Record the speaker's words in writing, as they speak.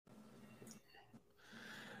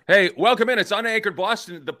Hey, welcome in. It's UnAnchored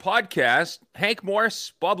Boston, the podcast. Hank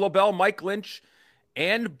Morse, Bob Lobel, Mike Lynch,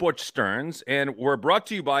 and Butch Stearns. And we're brought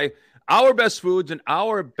to you by Our Best Foods and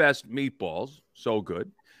Our Best Meatballs. So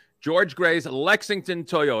good. George Gray's Lexington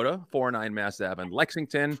Toyota, 409 Mass Ave in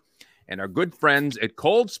Lexington. And our good friends at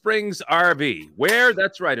Cold Springs RV. Where?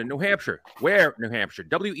 That's right, in New Hampshire. Where? New Hampshire.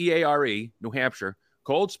 Weare, New Hampshire.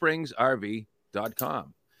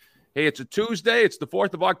 ColdSpringsRV.com. Hey, it's a Tuesday. It's the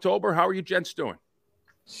 4th of October. How are you gents doing?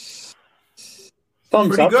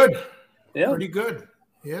 Thumbs Pretty up. good. Yeah. Pretty good.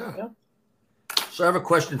 Yeah. So I have a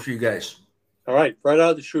question for you guys. All right. Right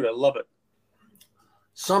out of the chute. I love it.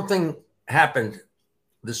 Something happened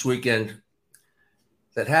this weekend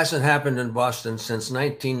that hasn't happened in Boston since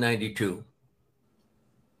 1992.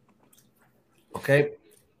 Okay?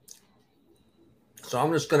 So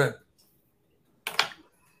I'm just going to.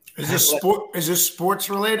 Is this sports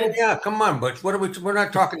related? Yeah, come on, Butch. We're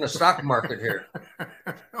not talking the stock market here.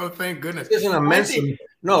 Oh, thank goodness. This isn't a Mensa meeting.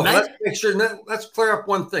 No, let's make sure. Let's clear up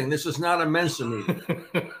one thing. This is not a Mensa meeting.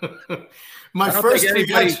 My first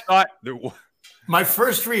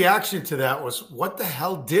reaction to that was, what the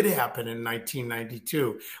hell did happen in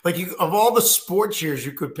 1992? Like, of all the sports years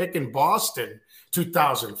you could pick in Boston,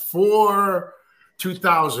 2004,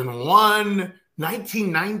 2001,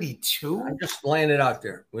 1992. I'm just laying it out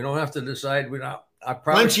there. We don't have to decide.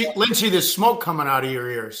 Lynchie, there's smoke coming out of your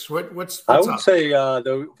ears. What's I would up? say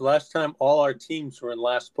the last time all our teams were in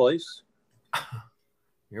last place.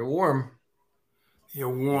 You're warm. You're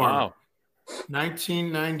warm. Wow.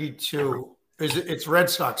 1992. It's Red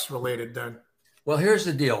Sox related then? Well, here's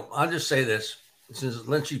the deal. I'll just say this, since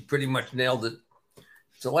Lynchie pretty much nailed it.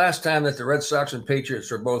 It's the last time that the Red Sox and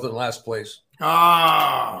Patriots are both in last place.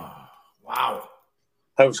 Oh, wow.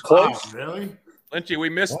 I was close. Wow, really? Lynchie, we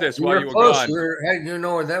missed this You while were you were close. gone.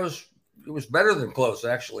 It was better than close,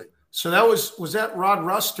 actually. So was that Rod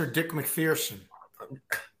Rust or Dick McPherson?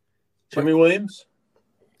 Jimmy Williams?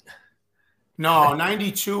 No,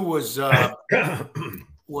 92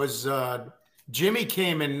 was Jimmy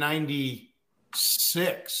came in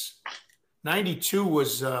 96. 92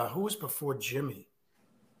 was who was before Jimmy?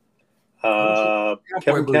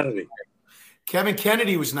 Kevin Kennedy. Kevin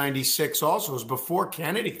Kennedy was 96 also. It was before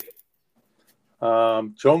Kennedy.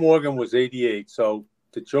 Joe Morgan was 88. So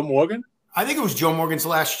did Joe Morgan? I think it was Joe Morgan's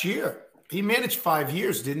last year. He managed 5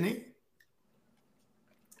 years, didn't he?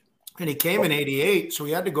 And he came in 88, so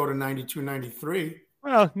he had to go to 92, 93.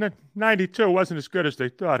 Well, 92 wasn't as good as they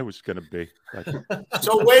thought it was going to be.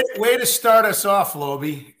 So way to start us off,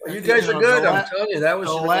 Lobey. You guys are good. I'm telling you, that was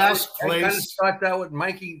the last place. I kind of thought that would,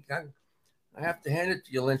 Mikey. I have to hand it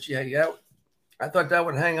to you, Lynchie. I thought that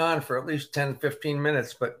would hang on for at least 10, 15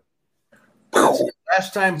 minutes, but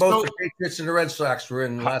last time both the Patriots and the Red Sox were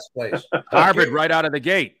in last place. Harvard right out of the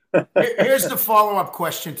gate. Here's the follow-up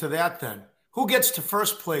question to that then. Who gets to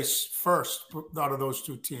first place first out of those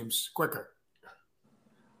two teams quicker?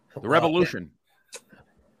 The Revolution.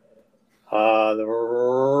 The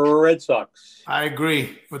Red Sox. I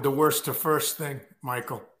agree with the worst to first thing,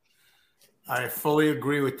 Michael. I fully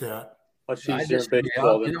agree with that. Much easier in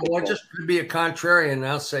baseball than football. Just to be a contrarian,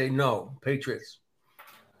 I'll say no. Patriots.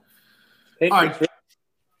 All right.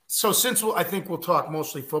 So since I think we'll talk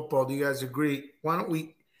mostly football, do you guys agree? Why don't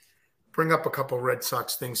we bring up a couple of Red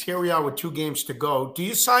Sox things? Here we are with 2 games to go. Do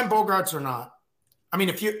you sign Bogaerts or not? I mean,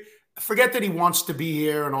 if you forget that he wants to be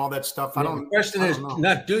here and all that stuff. The question is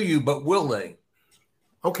not do you, but will they?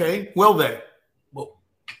 Okay. Will they? Well,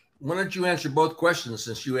 why don't you answer both questions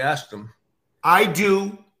since you asked them? I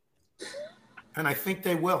do. And I think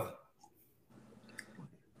they will.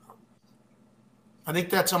 I think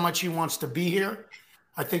that's how much he wants to be here.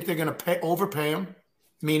 I think they're going to overpay him,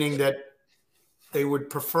 meaning that they would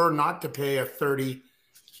prefer not to pay a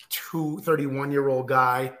 31-year-old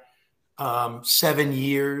guy 7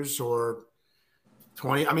 years or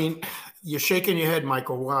 20. I mean, you're shaking your head,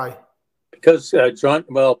 Michael. Why? Because John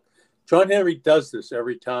Henry does this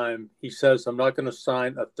every time. He says, I'm not going to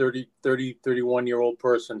sign a 31-year-old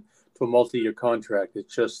person to a multi-year contract.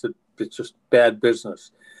 It's just bad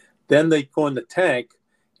business. Then they go in the tank,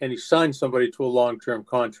 and he signs somebody to a long-term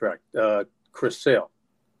contract. Chris Sale,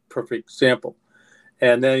 perfect example.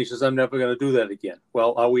 And then he says, I'm never going to do that again.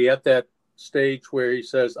 Well, are we at that stage where he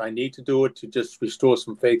says, I need to do it to just restore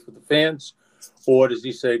some faith with the fans? Or does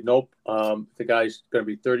he say, nope, the guy's going to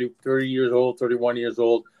be 30 years old, 31 years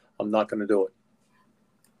old. I'm not going to do it.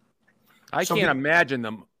 I can't imagine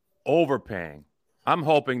them overpaying. I'm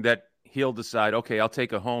hoping that he'll decide, okay, I'll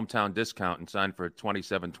take a hometown discount and sign for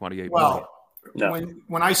 27, 28 million. No.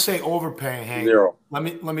 When I say overpaying, Hank, Zero. let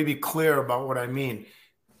me be clear about what I mean.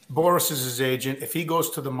 Boris is his agent. If he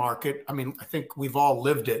goes to the market, I mean, I think we've all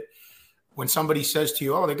lived it. When somebody says to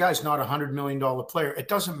you, oh, the guy's not a $100 million player, it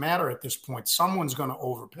doesn't matter at this point. Someone's going to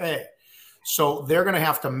overpay. So they're going to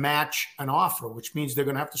have to match an offer, which means they're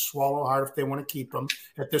going to have to swallow hard if they want to keep him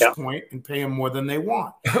at this point and pay him more than they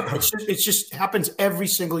want. It just happens every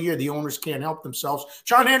single year. The owners can't help themselves.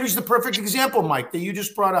 John Henry's the perfect example, Mike, that you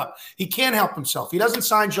just brought up. He can't help himself. He doesn't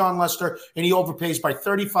sign John Lester, and he overpays by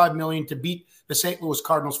 $35 million to beat the St. Louis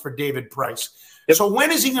Cardinals for David Price. Yep. So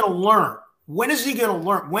when is he going to learn? When is he going to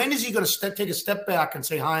learn? When is he going to take a step back and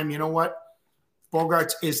say, Chaim, you know what?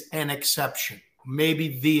 Bogaerts is an exception,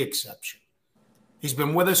 maybe the exception. He's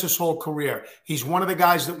been with us his whole career. He's one of the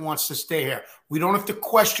guys that wants to stay here. We don't have to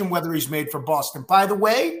question whether he's made for Boston. By the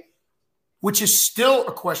way, which is still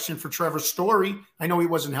a question for Trevor Story. I know he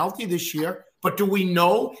wasn't healthy this year, but do we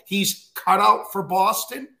know he's cut out for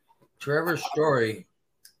Boston? Trevor Story.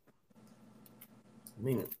 I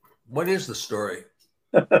mean, what is the story?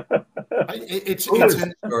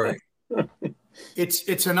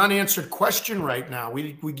 It's an unanswered question right now.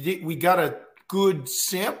 We got a good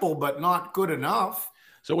sample, but not good enough.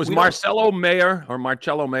 So is Marcello Mayer,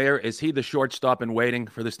 is he the shortstop in waiting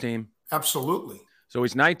for this team? Absolutely. So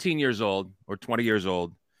he's 19 years old or 20 years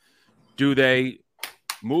old. Do they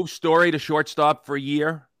move Story to shortstop for a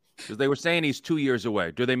year? Because they were saying he's 2 years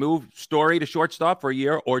away. Do they move Story to shortstop for a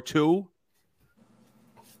year or two?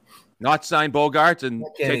 Not sign Bogaerts and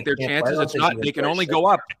take their chances? It's not. They can only go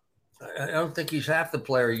up. I don't think he's half the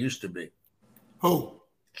player he used to be. Who?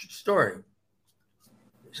 Story.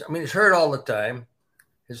 I mean, he's hurt all the time.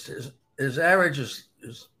 His average is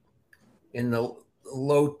in the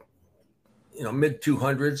low, mid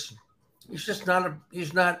 200s. He's just not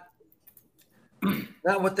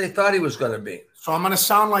not what they thought he was going to be. So I'm going to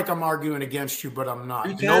sound like I'm arguing against you, but I'm not.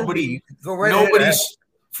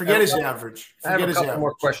 Forget his average. I have a couple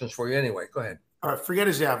more questions for you anyway. Go ahead. All right, forget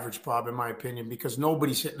his average, Bob, in my opinion, because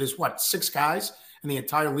nobody's hitting. There's, 6 guys in the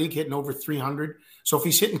entire league hitting over 300. So if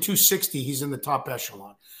he's hitting 260, he's in the top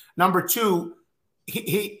echelon. Number two,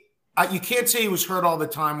 you can't say he was hurt all the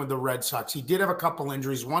time with the Red Sox. He did have a couple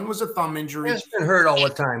injuries. One was a thumb injury. He's been hurt all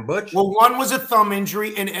the time, Butch. Well, one was a thumb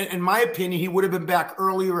injury, and in my opinion, he would have been back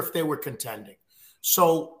earlier if they were contending.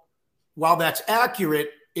 So while that's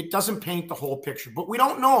accurate, it doesn't paint the whole picture. But we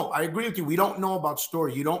don't know. I agree with you. We don't know about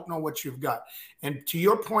Story. You don't know what you've got. And to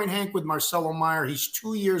your point, Hank, with Marcello Mayer, he's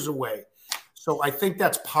 2 years away. So I think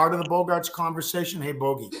that's part of the Bogaerts conversation. Hey,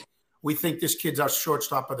 Bogey, we think this kid's our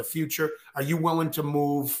shortstop of the future. Are you willing to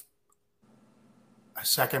move a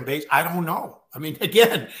second base? I don't know. I mean,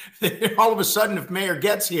 again, all of a sudden, if Mayer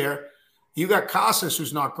gets here, you got Casas,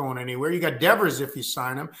 who's not going anywhere. You got Devers if you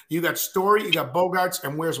sign him. You got Story. You got Bogaerts.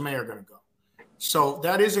 And where's Mayer going to go? So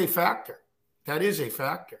that is a factor. That is a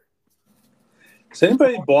factor. Is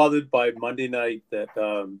anybody bothered by Monday night that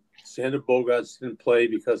Xander Bogaerts didn't play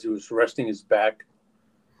because he was resting his back?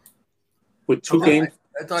 With two games,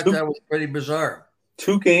 I thought that was pretty bizarre.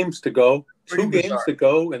 2 games to go. Pretty 2 bizarre. games to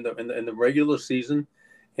go in the regular season,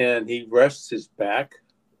 and he rests his back.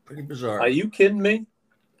 Pretty bizarre. Are you kidding me?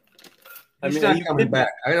 He's not coming back.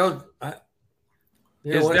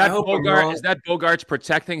 Is that Bogaerts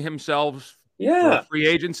protecting himself? Yeah, for free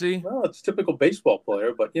agency. Well, it's typical baseball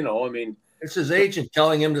player, but it's his agent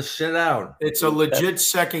telling him to sit down. It's a legit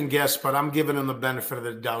second guess, but I'm giving him the benefit of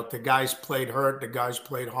the doubt. The guy's played hurt. The guy's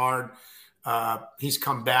played hard. He's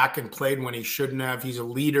come back and played when he shouldn't have. He's a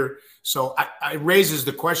leader. So it raises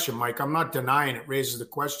the question, Mike. I'm not denying it. Raises the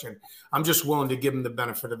question. I'm just willing to give him the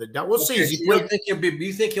benefit of the doubt. We'll see. You think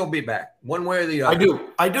he'll be back one way or the other?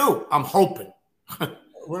 I do. I'm hoping.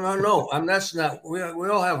 Well, no. That's not. We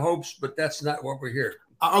all have hopes, but that's not what we're here.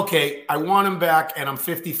 Okay, I want him back, and I'm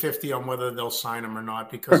 50-50 on whether they'll sign him or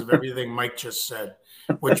not because of everything Mike just said,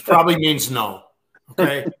 which probably means no.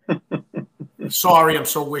 Okay? Sorry, I'm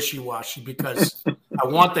so wishy-washy because I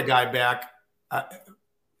want the guy back.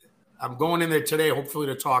 I'm going in there today, hopefully,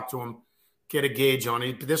 to talk to him, get a gauge on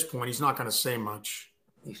it. At this point, he's not going to say much.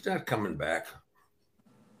 He's not coming back.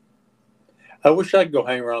 I wish I could go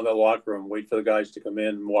hang around that locker room, wait for the guys to come in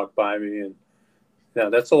and walk by me. And yeah,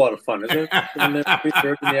 that's a lot of fun, isn't it? In the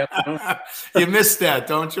afternoon? You missed that,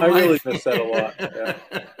 don't you, Mike? I really miss that a lot. Yeah.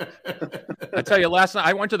 I tell you, last night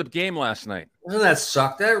I went to the game last night. Doesn't that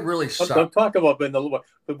suck? That really sucked. Don't talk about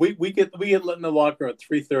but we get let in the locker room at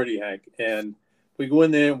 3:30, Hank, and we go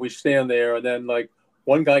in there and we stand there, and then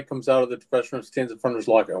one guy comes out of the dressing room, stands in front of his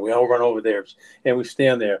locker, and we all run over there, and we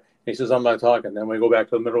stand there. He says, "I'm not talking." Then we go back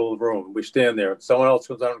to the middle of the room. We stand there. Someone else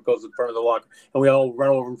comes out and goes in front of the locker, and we all run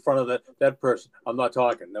over in front of that person. I'm not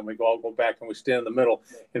talking. Then we all go back and we stand in the middle.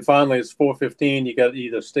 And finally, it's 4:15. You got to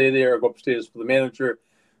either stay there or go upstairs for the manager.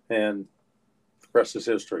 and the rest is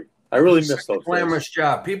history. I really miss those glamorous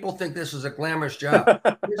job. People think this is a glamorous job.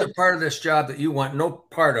 There's a part of this job that you want no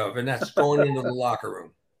part of, and that's going into the locker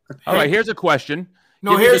room. All right, here's a question.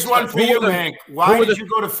 No, here's one for you, Hank. Why did you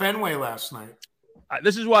go to Fenway last night?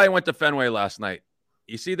 This is why I went to Fenway last night.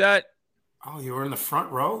 You see that? Oh, you were in the front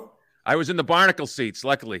row? I was in the barnacle seats,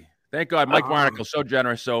 luckily. Thank God, Mike Barnacle, so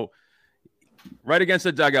generous. So right against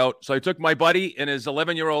the dugout. So I took my buddy and his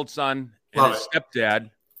 11-year-old son and his stepdad.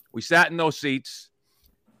 We sat in those seats.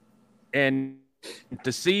 And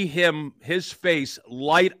to see his face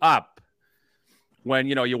light up when,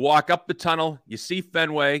 you walk up the tunnel, you see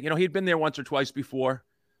Fenway. He'd been there once or twice before.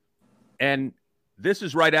 And this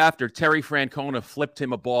is right after Terry Francona flipped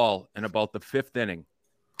him a ball in about the 5th inning,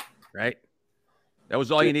 right? That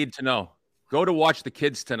was all you needed to know. Go to watch the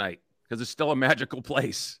kids tonight because it's still a magical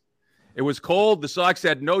place. It was cold. The Sox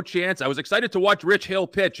had no chance. I was excited to watch Rich Hill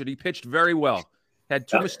pitch, and he pitched very well. Had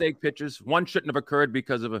 2 mistake pitches. One shouldn't have occurred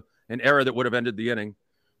because of an error that would have ended the inning.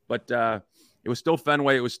 But it was still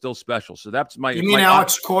Fenway. It was still special. So that's my – You mean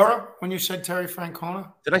Alex Cora when you said Terry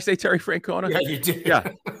Francona? Did I say Terry Francona? Yeah, you did. Yeah.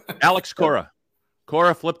 Alex Cora.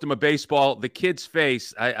 Cora flipped him a baseball. The kid's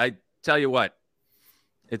face, I tell you what,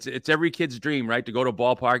 it's every kid's dream, right, to go to a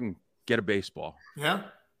ballpark and get a baseball. Yeah.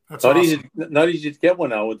 That's not awesome. Not easy to get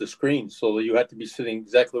one now with the screen, so you had to be sitting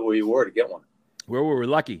exactly where you were to get one. We were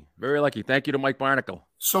lucky, very lucky. Thank you to Mike Barnacle.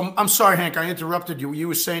 So I'm sorry, Hank, I interrupted you. You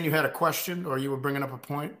were saying you had a question or you were bringing up a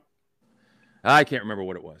point? I can't remember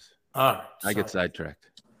what it was. All right. I get sidetracked.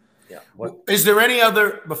 Yeah. Is there any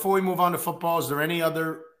other, before we move on to football, is there any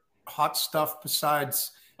other hot stuff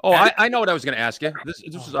besides? Oh, I know what I was going to ask you.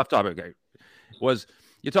 This was off topic. Was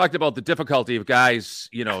you talked about the difficulty of guys,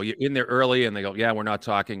 you're in there early and they go, yeah, we're not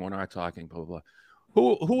talking, blah, blah, blah.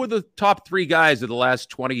 Who are the top 3 guys of the last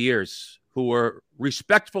 20 years who were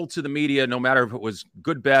respectful to the media, no matter if it was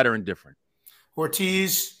good, bad, or indifferent?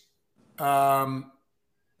 Ortiz.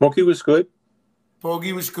 Mookie was good.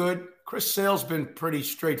 Bogey was good. Chris Sale's been pretty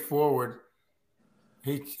straightforward.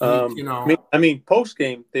 I mean, post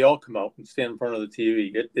game, they all come out and stand in front of the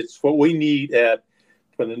TV. It's what we need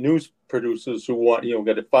for the news producers who want,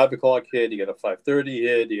 got a 5 o'clock hit, you got a 5:30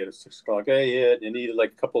 hit, you got a 6 o'clock hit, you need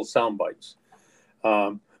like a couple of sound bites.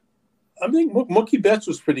 I think Mookie Betts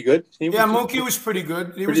was pretty good. Mookie was pretty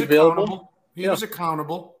good. He was accountable. He was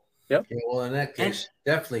accountable. Yep. Yeah, well, in that case,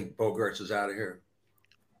 definitely Bogaerts is out of here.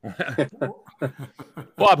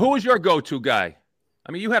 Bob, who was your go-to guy?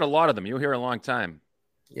 I mean, you had a lot of them. You were here a long time.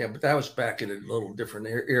 Yeah, but that was back in a little different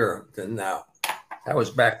era than now. That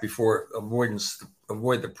was back before avoid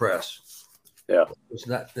the press. Yeah. It was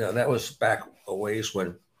not. That was back a ways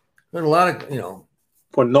when there were a lot of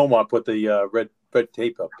when Nomar put the red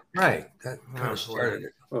tape up. Right. That kind of started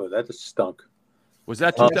it. Oh, that just stunk. Was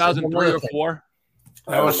that 2003 or 4?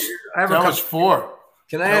 That was 4.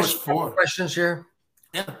 Can I ask 4 questions here?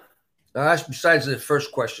 Yeah. That's besides the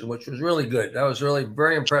first question, which was really good. That was really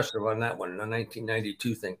very impressive on that one, the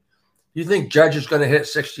 1992 thing. You think Judge is going to hit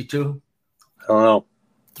 62? I don't know.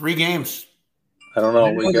 3 games. I don't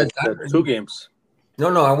know. We got 2 games. No,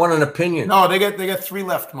 I want an opinion. No, they got 3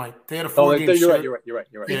 left, Mike. They had a 4-game series. You're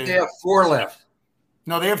right. They have 4 left.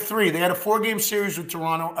 No, they have 3. They had a 4-game series with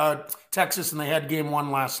Toronto, Texas, and they had game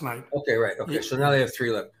 1 last night. Okay, right. Okay, so now they have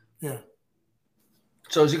 3 left. Yeah.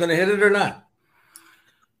 So is he going to hit it or not?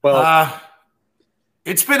 Well,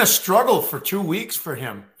 it's been a struggle for 2 weeks for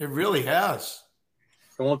him. It really has.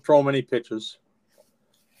 I won't throw many pitches.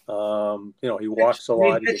 He walks a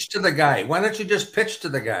lot. Pitch to the guy. Why don't you just pitch to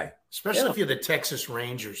the guy? Especially if you're the Texas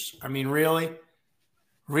Rangers. I mean, really?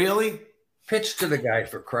 Really? Pitch to the guy,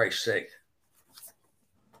 for Christ's sake.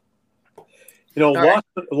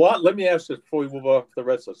 Let me ask this before we move off the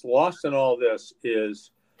Red Sox. Lost in all this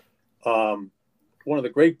is one of the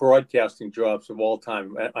great broadcasting jobs of all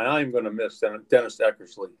time. And I'm going to miss Dennis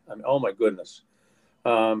Eckersley. I mean, oh, my goodness.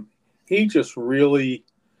 He just really,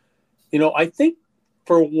 I think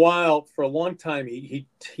for a long time, he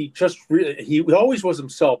always was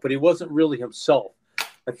himself, but he wasn't really himself.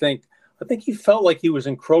 I think he felt like he was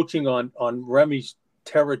encroaching on Remy's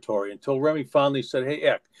territory until Remy finally said, "Hey,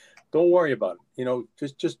 Eck, don't worry about it.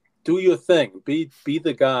 Just do your thing. Be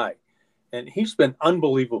the guy." And he's been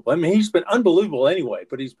unbelievable. I mean, he's been unbelievable anyway,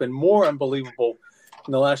 but he's been more unbelievable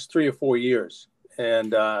in the last 3 or 4 years.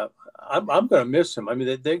 And I'm going to miss him. I mean,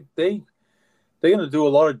 they're going to do a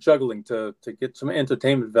lot of juggling to get some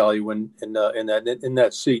entertainment value in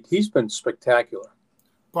that seat. He's been spectacular.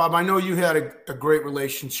 Bob, I know you had a great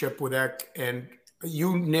relationship with Eck, and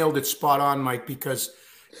you nailed it spot on, Mike, because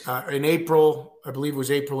in April, I believe it was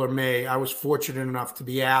April or May, I was fortunate enough to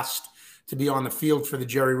be asked to be on the field for the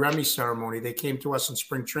Jerry Remy ceremony. They came to us in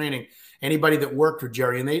spring training. Anybody that worked with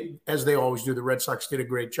Jerry, and they, as they always do, the Red Sox did a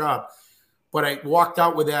great job. But I walked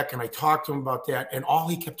out with that, and I talked to him about that, and all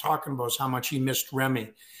he kept talking about was how much he missed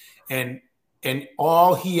Remy. And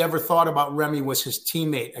all he ever thought about Remy was his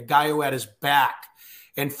teammate, a guy who had his back.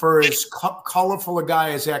 And for as colorful a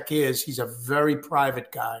guy as Eck is, he's a very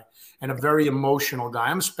private guy and a very emotional guy.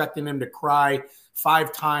 I'm expecting him to cry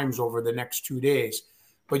 5 times over the next 2 days.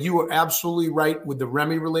 But you were absolutely right with the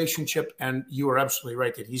Remy relationship, and you were absolutely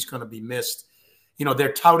right that he's going to be missed. You know,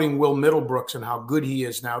 they're touting Will Middlebrooks and how good he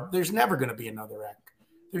is now. There's never going to be another Eck.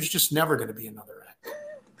 There's just never going to be another Eck.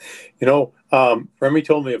 You know, Remy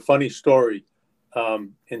told me a funny story.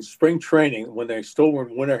 In spring training, when they still were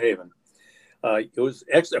in Winter Haven, it was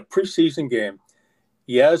a preseason game.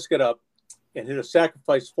 Yaz got up and hit a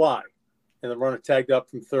sacrifice fly, and the runner tagged up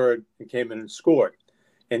from third and came in and scored.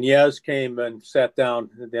 And Yaz came and sat down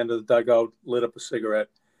at the end of the dugout, lit up a cigarette,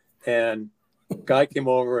 and guy came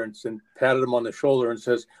over and patted him on the shoulder and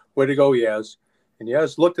says, "Way to go, Yaz." And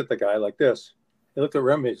Yaz looked at the guy like this. He looked at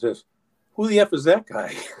Remy and says, "Who the F is that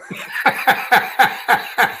guy?"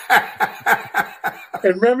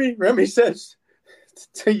 And Remy says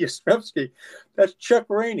to Yastrzemski, "That's Chuck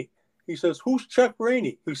Rainey." He says, "Who's Chuck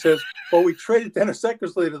Rainey?" He says, "Well, we traded Dennis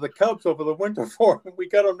Eckersley to the Cubs over the winter for him. We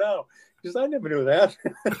got him now." He says, "I never knew that."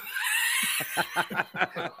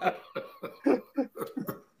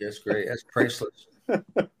 That's great. That's priceless.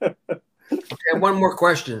 Okay, one more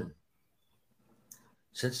question.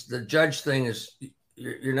 Since the Judge thing is,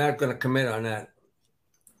 you're not going to commit on that.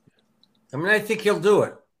 I mean, I think he'll do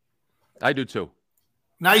it. I do too.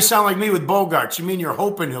 Now you sound like me with Bogaerts. You mean you're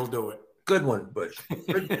hoping he'll do it? Good one, Butch.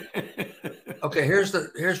 Okay, here's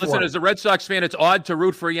Listen, one. as a Red Sox fan, it's odd to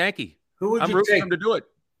root for a Yankee. Who would I'm you rooting take? for him to do it.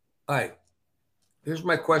 All right. Here's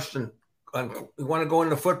my question. You want to go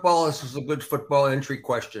into football? This is a good football entry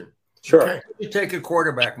question. Sure. Okay. You take a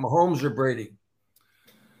quarterback, Mahomes or Brady?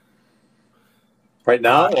 Right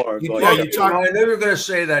now? Or you I talk. know you were going to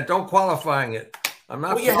say that. Don't qualifying it. I'm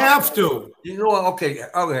not. Well, you have to. You know what?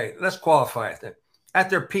 Okay. Let's qualify it then. At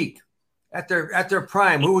their peak, at their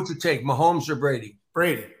prime, who would you take, Mahomes or Brady?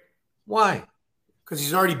 Brady. Why? Because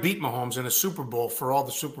he's already beat Mahomes in a Super Bowl for all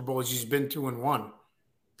the Super Bowls he's been to and won.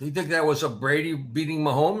 Do you think that was a Brady beating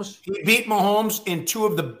Mahomes? He beat Mahomes in 2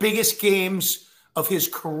 of the biggest games of his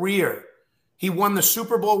career. He won the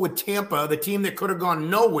Super Bowl with Tampa, the team that could have gone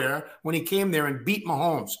nowhere when he came there, and beat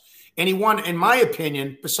Mahomes. And he won, in my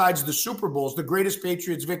opinion, besides the Super Bowls, the greatest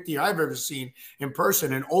Patriots victory I've ever seen in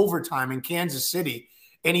person in overtime in Kansas City.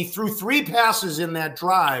 And he threw 3 passes in that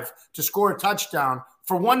drive to score a touchdown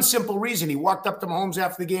for one simple reason. He walked up to Mahomes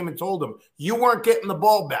after the game and told him, "You weren't getting the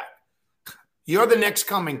ball back. You're the next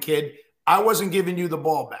coming, kid. I wasn't giving you the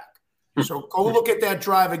ball back." So go look at that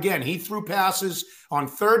drive again. He threw passes on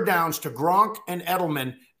 3rd downs to Gronk and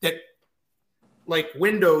Edelman that, like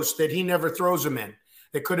windows that he never throws them in,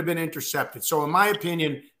 that could have been intercepted. So in my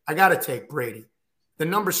opinion, I got to take Brady. The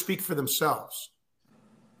numbers speak for themselves.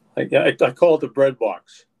 I call it the bread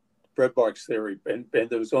box theory. And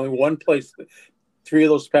there was only one place that 3 of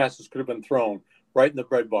those passes could have been thrown, right in the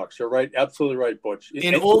bread box. You're right. Absolutely right, Butch.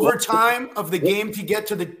 In overtime of the game to get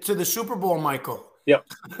to the Super Bowl, Michael. Yep.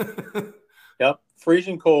 Yep.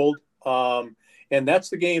 Freezing cold. And that's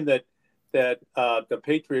the game that the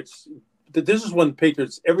Patriots, this is when the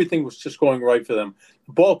Patriots, everything was just going right for them.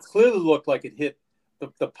 The ball clearly looked like it hit,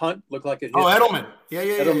 the punt looked like it hit. Oh, Edelman.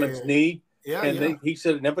 Edelman's knee. Yeah, and he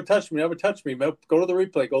said, never touch me. Go to the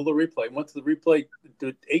replay. Went to the replay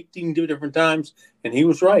 18 different times, and he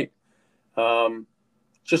was right.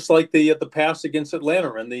 Just like the pass against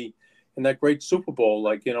Atlanta in that great Super Bowl,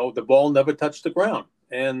 the ball never touched the ground.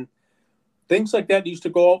 And things like that used to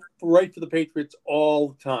go right for the Patriots all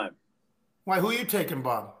the time. Why? Who are you taking,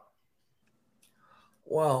 Bob?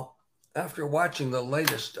 Well, after watching the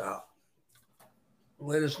latest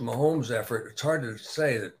Mahomes effort, it's hard to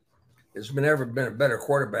say that there's ever been a better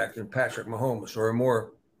quarterback than Patrick Mahomes, or a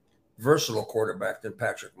more versatile quarterback than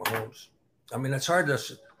Patrick Mahomes. I mean, it's hard to.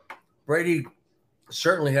 Brady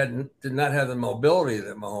certainly did not have the mobility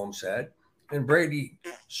that Mahomes had, and Brady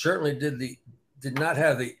certainly did not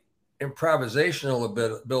have the improvisational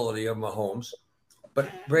ability of Mahomes.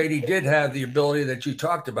 But Brady did have the ability that you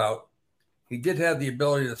talked about. He did have the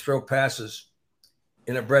ability to throw passes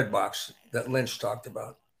in a bread box that Lynch talked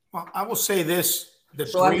about. Well, I will say this.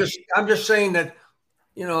 I'm just saying that,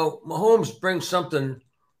 Mahomes brings something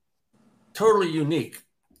totally unique.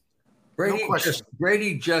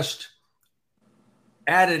 Brady just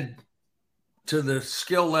added to the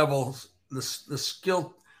skill levels, the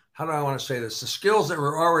skill. How do I want to say this? The skills that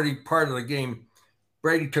were already part of the game.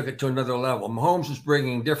 Brady took it to another level. Mahomes was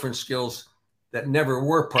bringing different skills that never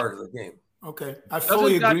were part of the game. Okay, I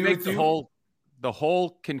fully agree with you. The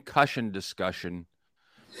whole concussion discussion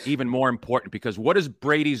even more important, because what is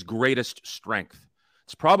Brady's greatest strength?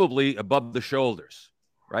 It's probably above the shoulders,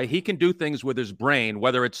 right? He can do things with his brain,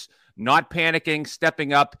 whether it's not panicking,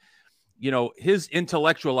 stepping up. You know, his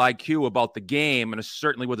intellectual IQ about the game, and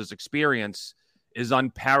certainly with his experience, is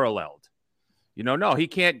unparalleled. You know, no, he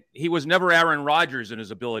can't. He was never Aaron Rodgers in his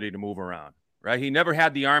ability to move around, right? He never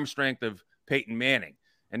had the arm strength of Peyton Manning.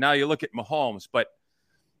 And now you look at Mahomes, but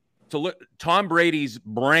Tom Brady's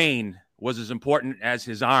brain was as important as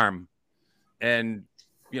his arm. And,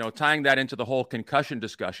 you know, tying that into the whole concussion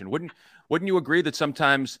discussion, wouldn't you agree that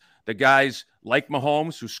sometimes the guys like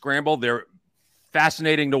Mahomes who scramble, they're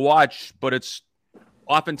fascinating to watch, but it's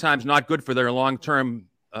oftentimes not good for their long-term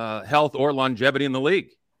health or longevity in the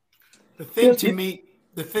league? The thing to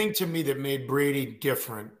me that made Brady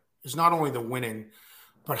different is not only the winning,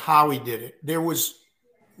 but how he did it. There was,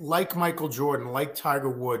 like Michael Jordan, like Tiger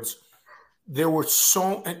Woods, there were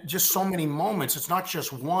so many moments. It's not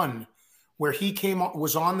just one where he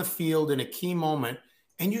was on the field in a key moment,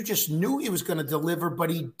 and you just knew he was going to deliver, but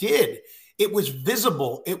he did. It was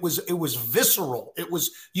visible. It was visceral.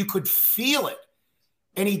 You could feel it,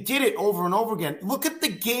 and he did it over and over again. Look at the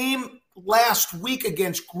game last week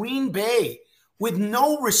against Green Bay with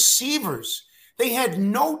no receivers. They had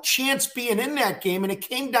no chance being in that game, and it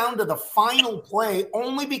came down to the final play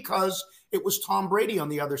only because it was Tom Brady on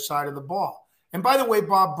the other side of the ball. And by the way,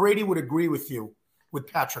 Bob, Brady would agree with you with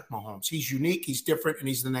Patrick Mahomes. He's unique, he's different, and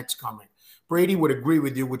he's the next coming. Brady would agree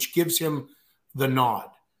with you, which gives him the nod.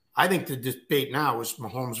 I think the debate now is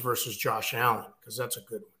Mahomes versus Josh Allen, because that's a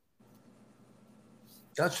good one.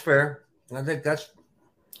 That's fair. I think that's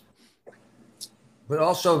 – but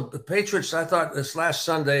also the Patriots, I thought this last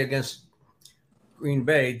Sunday against Green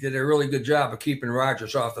Bay did a really good job of keeping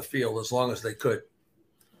Rodgers off the field as long as they could.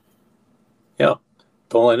 Yeah.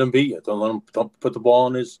 Don't let him beat you. Don't put the ball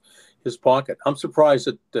in his pocket. I'm surprised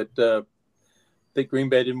that Green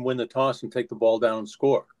Bay didn't win the toss and take the ball down and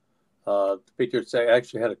score. The Patriots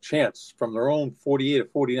actually had a chance from their own 48 or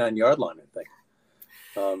 49 yard line, I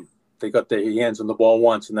think. They got their hands on the ball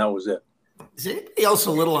once, and that was it. Is anybody else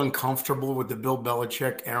a little uncomfortable with the Bill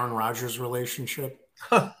Belichick Aaron Rodgers relationship?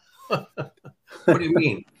 What do you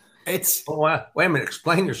mean? It's wait a minute.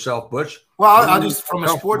 Explain yourself, Butch. Well, I'll just from a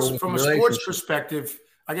sports perspective,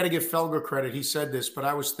 I got to give Felger credit. He said this, but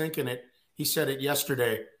I was thinking it. He said it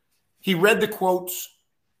yesterday. He read the quotes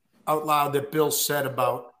out loud that Bill said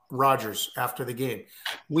about Rodgers after the game.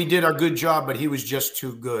 We did our good job, but he was just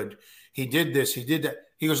too good. He did this. He did that.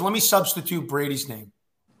 He goes, let me substitute Brady's name.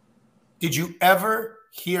 Did you ever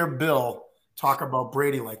hear Bill talk about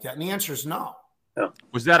Brady like that? And the answer is no. No.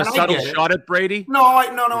 Was that a subtle shot at Brady? No,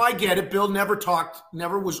 I get it. Bill never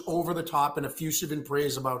was over the top and effusive in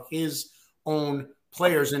praise about his own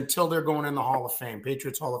players until they're going in the Hall of Fame,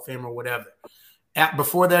 Patriots Hall of Fame or whatever.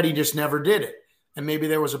 Before that, he just never did it. And maybe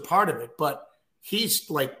there was a part of it, but he's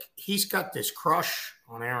got this crush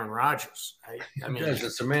on Aaron Rodgers. I mean,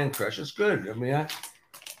 it's a man crush. It's good. I mean,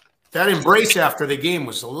 that embrace after the game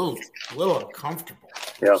was a little uncomfortable.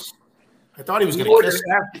 Yeah. I thought he was going to kiss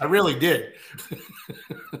him. I really did.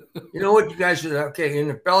 You know what, you guys should, okay, in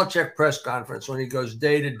the Belichick press conference when he goes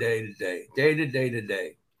day to day to day, day to day to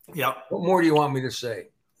day. Yeah. What more do you want me to say?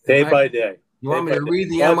 Day by day. You want me to read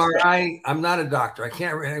the MRI? I'm not a doctor. I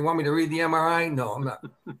can't read. You want me to read the MRI? No, I'm not.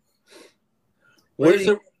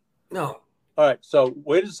 No. All right. So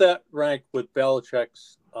where does that rank with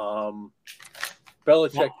Belichick's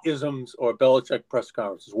Belichick-isms or Belichick press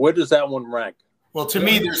conferences? Where does that one rank? Well, to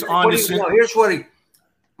me, there's here's what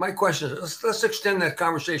my question is. Let's extend that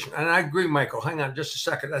conversation. And I agree, Michael. Hang on just a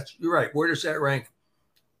second. You're right. Where does that rank?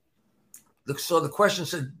 So the question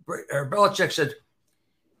said, Belichick said,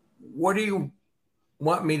 what do you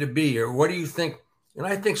want me to be? Or what do you think? And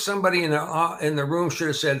I think somebody in the room should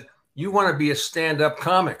have said, you want to be a stand-up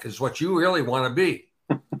comic is what you really want to be.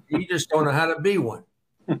 You just don't know how to be one.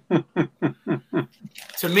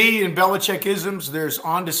 To me, in Belichick-isms, there's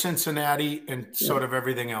on to Cincinnati and sort of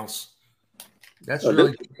everything else. That's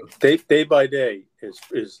really good. Day by day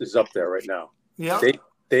is up there right now. Yeah.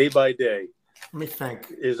 Day by day. Let me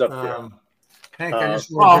think. Is up there. Hank,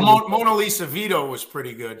 Mona Lisa Vito was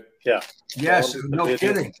pretty good. Yeah. Yes, no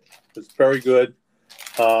kidding. It's very good.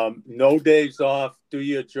 No days off, do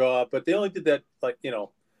your job. But they only did that, but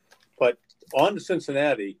on to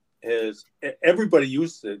Cincinnati is everybody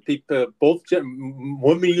uses it. People, both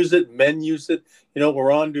women use it, men use it.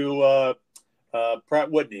 We're on to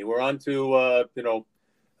Pratt Whitney. We're on to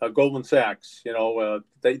Goldman Sachs.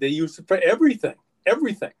 They use it for everything.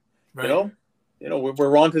 everything. Right.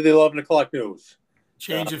 We're on to the 11 o'clock news.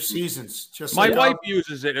 Change of seasons. Just my wife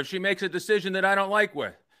uses it if she makes a decision that I don't like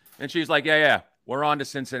with, and she's like, "Yeah, we're on to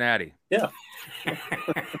Cincinnati." Yeah.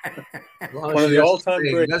 One of the all-time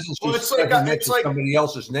greats. Well, it's like somebody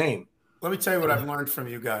else's name. Let me tell you what I've learned from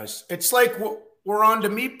you guys. It's like we're on to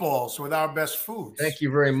meatballs with our best foods. Thank you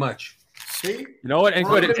very much. See? You know what? And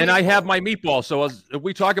good. And I have my meatballs. So if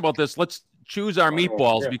we talk about this, let's choose our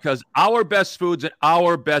meatballs because our best foods and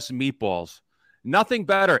our best meatballs. Nothing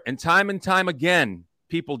better. And time again,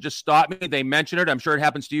 people just stop me. They mention it. I'm sure it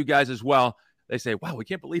happens to you guys as well. They say, wow, we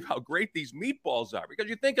can't believe how great these meatballs are. Because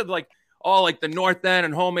you think of like the North End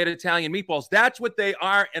and homemade Italian meatballs. That's what they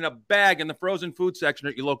are in a bag in the frozen food section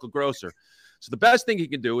at your local grocer. So the best thing you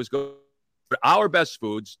can do is go to Our Best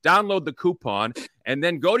Foods, download the coupon, and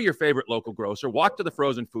then go to your favorite local grocer, walk to the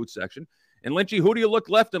frozen food section. And Lynchie, who do you look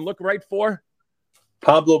left and look right for?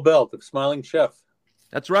 Pablo Bell, the smiling chef.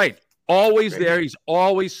 That's right. Always there. He's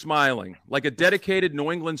always smiling, like a dedicated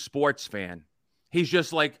New England sports fan. He's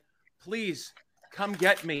just like, please come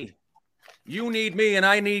get me. You need me and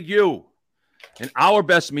I need you. And Our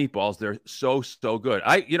Best meatballs, they're so good.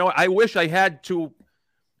 I wish I had 2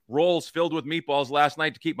 rolls filled with meatballs last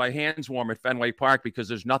night to keep my hands warm at Fenway Park because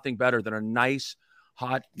there's nothing better than a nice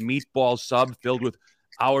hot meatball sub filled with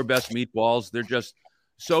Our Best meatballs. They're just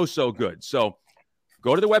so good. So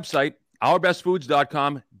go to the website,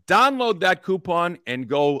 ourbestfoods.com, download that coupon, and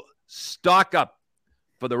go stock up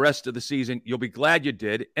for the rest of the season. You'll be glad you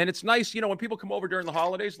did. And it's nice, when people come over during the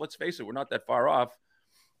holidays, let's face it, we're not that far off,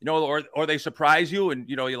 or they surprise you and,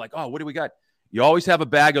 you're like, oh, what do we got? You always have a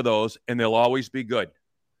bag of those, and they'll always be good.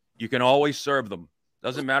 You can always serve them.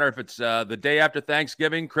 Doesn't matter if it's the day after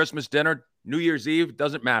Thanksgiving, Christmas dinner, New Year's Eve,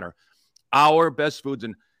 doesn't matter. Our Best Foods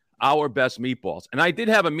and Our Best meatballs. And I did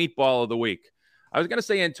have a meatball of the week. I was going to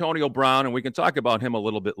say Antonio Brown, and we can talk about him a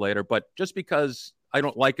little bit later, but just because I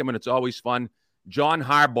don't like him and it's always fun, John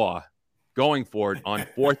Harbaugh going for it on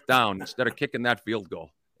 4th down instead of kicking that field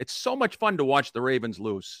goal. It's so much fun to watch the Ravens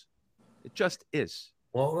lose. It just is.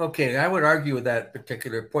 Well, okay, I would argue with that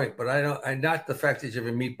particular point, but I'm not the fact that you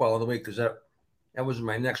have a meatball of the week because that was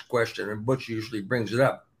my next question, and Butch usually brings it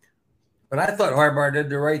up. But I thought Harbaugh did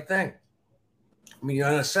the right thing. I mean, you're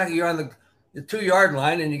on the 2-yard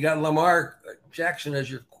line, and you got Lamar Jackson as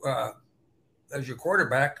your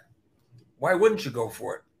quarterback. Why wouldn't you go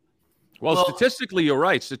for it? Well, statistically, you're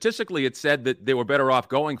right. Statistically, it said that they were better off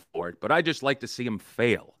going for it, but I just like to see them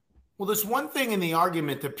fail. Well, there's one thing in the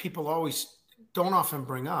argument that people always don't often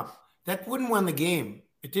bring up. That wouldn't win the game.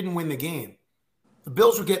 It didn't win the game. The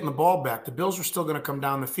Bills were getting the ball back. The Bills were still going to come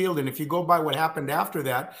down the field. And if you go by what happened after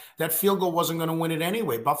that, that field goal wasn't going to win it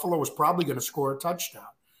anyway. Buffalo was probably going to score a touchdown.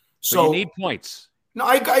 So you need points. No,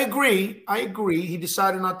 I agree. I agree. He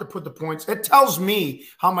decided not to put the points. It tells me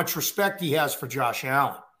how much respect he has for Josh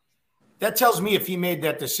Allen. That tells me if he made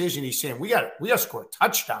that decision, he's saying, we got to score a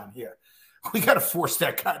touchdown here. We got to force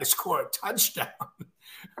that guy to score a touchdown.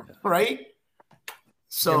 Right?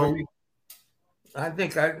 So I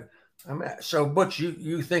think so Butch,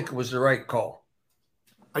 you think it was the right call?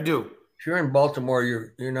 I do. If you're in Baltimore,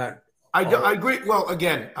 you're not. I agree. Well,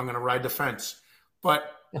 again, I'm going to ride the fence,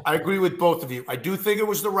 but I agree with both of you. I do think it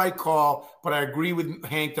was the right call, but I agree with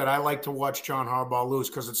Hank that I like to watch John Harbaugh lose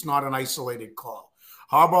because it's not an isolated call.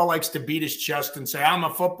 Harbaugh likes to beat his chest and say, I'm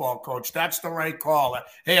a football coach. That's the right call.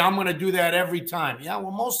 Hey, I'm going to do that every time. Yeah,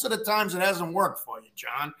 well, most of the times it hasn't worked for you,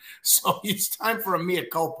 John. So it's time for a mea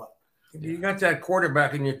culpa. You got that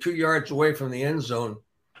quarterback and you're 2 yards away from the end zone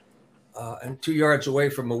and 2 yards away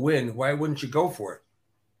from a win. Why wouldn't you go for it?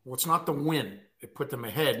 Well, it's not the win. It put them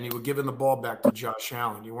ahead, and you were giving the ball back to Josh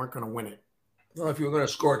Allen. You weren't going to win it. Well, if you were going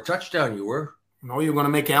to score a touchdown, you were. No, you're going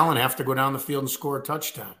to make Allen have to go down the field and score a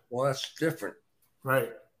touchdown. Well, that's different.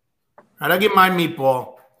 Right. And I get my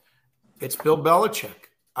meatball. It's Bill Belichick.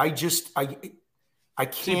 I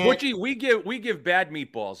can't. See, Butchie, we give bad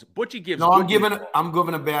meatballs. Butchie gives. No, I'm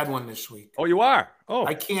giving a bad one this week. Oh, you are? Oh,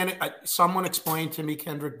 I can't. Someone explained to me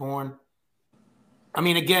Kendrick Bourne. I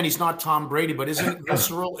mean, again, he's not Tom Brady, but isn't it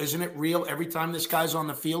visceral? Isn't it real? Every time this guy's on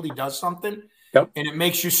the field, he does something. Yep. And it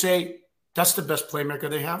makes you say, that's the best playmaker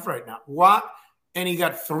they have right now. What? And he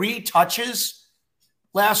got 3 touches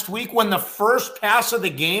last week when the first pass of the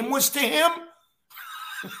game was to him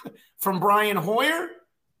from Brian Hoyer.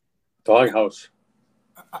 Doghouse.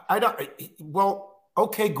 I don't. Well,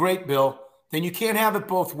 okay, great, Bill. Then you can't have it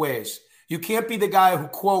both ways. You can't be the guy who,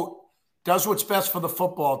 quote, does what's best for the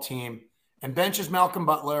football team and benches Malcolm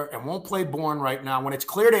Butler and won't play Bourne right now when it's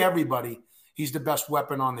clear to everybody he's the best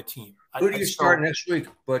weapon on the team. Who do you start next week,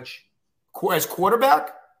 Butch? As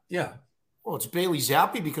quarterback? Yeah. Well, it's Bailey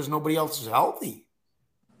Zappe because nobody else is healthy.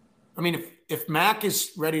 I mean, if Mac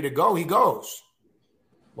is ready to go, he goes.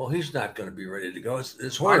 Well, he's not going to be ready to go.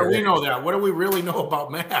 It's How Hoyer. do we know that? What do we really know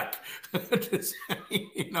about Mac? I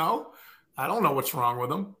don't know what's wrong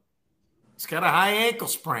with him. He's got a high ankle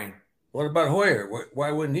sprain. What about Hoyer?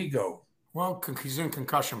 Why wouldn't he go? Well, he's in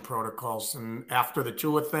concussion protocols, and after the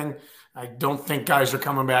Tua thing, I don't think guys are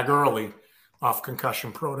coming back early off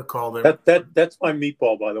concussion protocol. That's my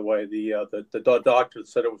meatball, by the way. The doctor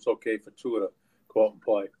said it was okay for Tua to go out and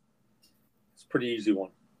play. It's a pretty easy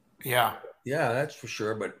one. Yeah, that's for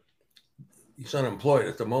sure. But he's unemployed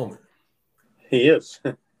at the moment. He is.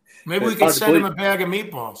 Maybe we can send him a bag of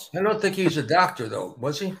meatballs. I don't think he's a doctor, though.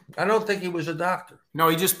 Was he? I don't think he was a doctor. No,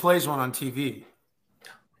 he just plays one on TV.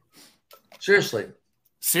 Seriously.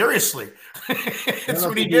 That's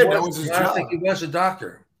what he did. That was his job. I don't think he was a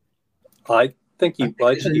doctor. I think he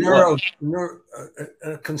was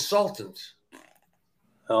a consultant.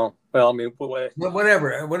 Oh, well, I mean,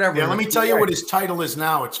 whatever. Yeah, let me tell you what his title is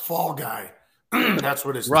now. It's Fall Guy. That's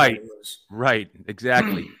what his title is. Right,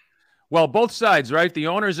 exactly. Well, both sides, right? The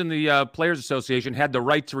owners and the Players Association had the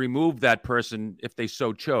right to remove that person if they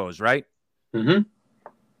so chose, right? Mm-hmm.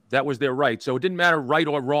 That was their right. So it didn't matter right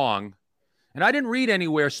or wrong. And I didn't read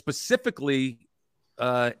anywhere specifically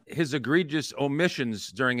his egregious omissions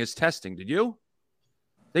during his testing. Did you?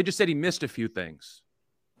 They just said he missed a few things.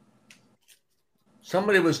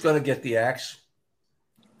 Somebody was going to get the axe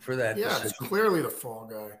for that. Yeah, decision. it's clearly the Fall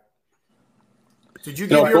Guy. Did you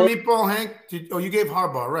give your meatball, Hank? You gave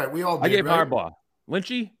Harbaugh, right? We all did. I gave right? Harbaugh.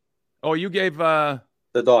 Lynchie? Oh, you gave the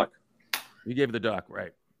doc. You gave the doc,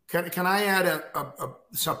 right? Can I add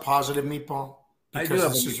a positive meatball? Because I do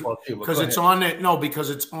have a meatball too. Because it's on it. No,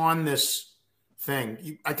 because it's on this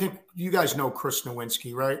thing. I think you guys know Chris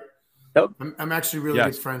Nowinski, right? Yep. I'm actually really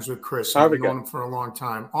good friends with Chris. I've known him for a long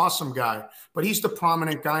time. Awesome guy. But he's the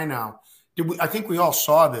prominent guy now. I think we all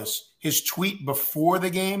saw this. His tweet before the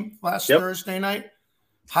game last Thursday night.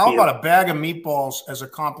 How about a bag of meatballs as a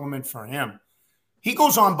compliment for him? He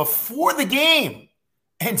goes on before the game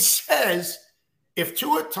and says, if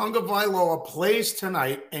Tua Tagovailoa plays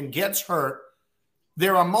tonight and gets hurt,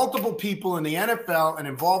 there are multiple people in the NFL and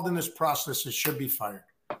involved in this process that should be fired.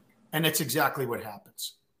 And it's exactly what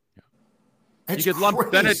happens. You could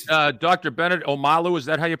lump Bennett, Dr. Bennett Omalu. Is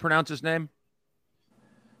that how you pronounce his name?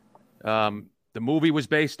 The movie was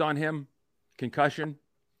based on him, Concussion,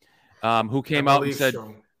 who came out and said,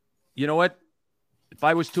 you know what? If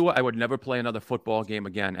I was Tua, I would never play another football game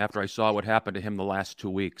again after I saw what happened to him the last 2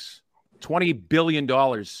 weeks. $20 billion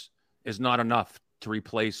is not enough to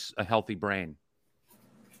replace a healthy brain.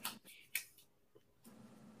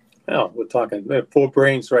 Well, we're talking 4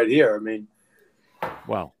 brains right here. I mean,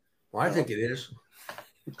 well, I think it is.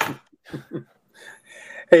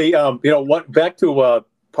 Hey, what? Back to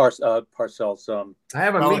Parcells. I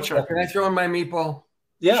have a meatball. Can I throw in my meatball?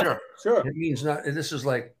 Yeah, sure. It means not. This is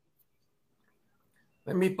like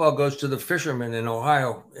my meatball goes to the fishermen in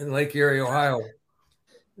Ohio, in Lake Erie, Ohio,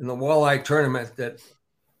 in the walleye tournament that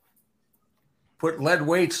put lead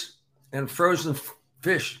weights and frozen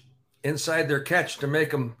fish inside their catch to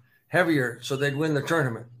make them heavier so they'd win the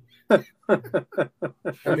tournament.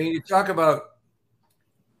 I mean, you talk about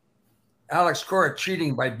Alex Cora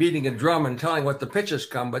cheating by beating a drum and telling what the pitches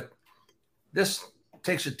come, but this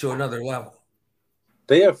takes it to another level.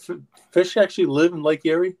 They have fish actually live in Lake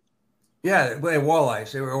Erie? Yeah, they had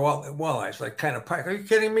walleyes. They were walleyes, like kind of pike. Are you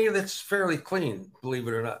kidding me? That's fairly clean, believe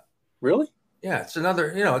it or not. Really? Yeah, it's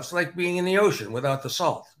another, it's like being in the ocean without the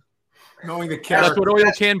salt. Knowing the that's what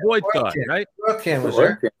Oil Can Boyd thought, right? Oil Can was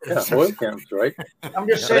there. Yeah, Oil Can was right. I'm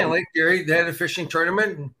just saying, Lake Erie, they had a fishing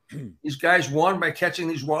tournament, and these guys won by catching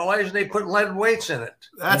these walleyes, and they put lead weights in it.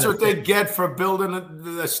 That's what they get for building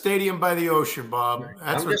a stadium by the ocean, Bob.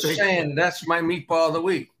 I'm just saying, that's my meatball of the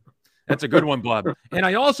week. That's a good one, Bob. And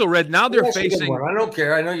I also read now they're facing. I don't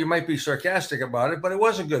care. I know you might be sarcastic about it, but it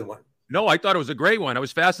was a good one. No, I thought it was a great one. I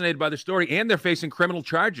was fascinated by the story, and they're facing criminal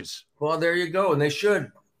charges. Well, there you go, and they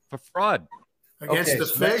should. For fraud. Against the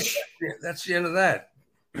fish? That's the end of that.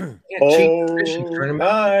 Yeah,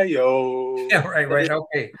 right.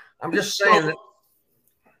 Okay. I'm just saying that.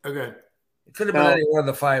 Okay. It could have been any one of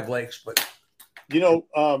the 5 lakes, but.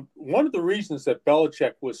 One of the reasons that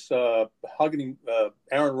Belichick was hugging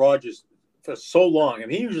Aaron Rodgers for so long,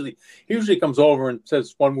 and he usually comes over and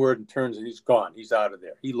says one word and turns and he's gone. He's out of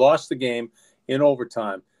there. He lost the game in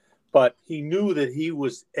overtime, but he knew that he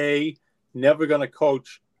was never going to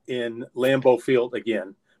coach in Lambeau Field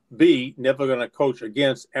again. B, never going to coach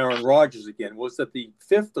against Aaron Rodgers again. Was that the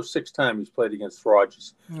 5th or 6th time he's played against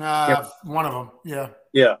Rodgers? One of them, yeah.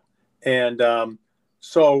 Yeah, and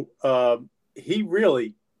so he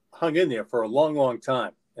really hung in there for a long, long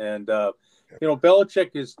time. And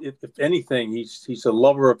Belichick is, if anything, he's a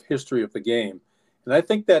lover of history of the game, and I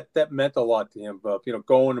think that meant a lot to him. But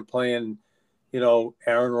going and playing,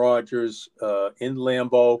 Aaron Rodgers in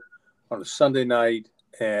Lambeau on a Sunday night,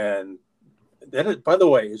 and that, by the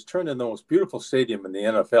way, has turned into the most beautiful stadium in the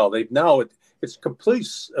NFL. It's completely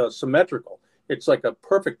symmetrical. It's like a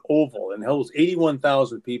perfect oval and holds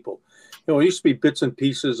 81,000 people. It used to be bits and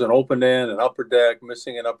pieces, an open end, an upper deck,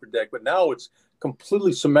 missing an upper deck, but now it's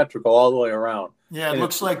completely symmetrical all the way around. Yeah, it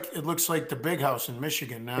looks like the big house in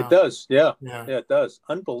Michigan now. It does, yeah, it does.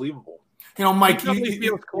 Unbelievable. Mike, but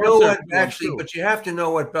you have to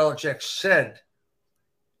know what Belichick said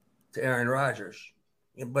to Aaron Rodgers.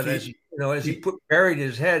 But as he buried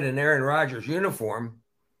his head in Aaron Rodgers' uniform,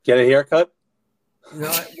 get a haircut.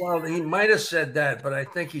 Well, he might have said that, but I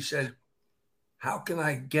think he said, "How can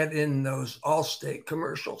I get in those Allstate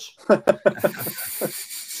commercials? Can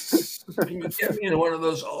you get me in one of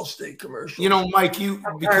those Allstate commercials?" Mike,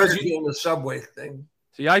 because you're doing the subway thing.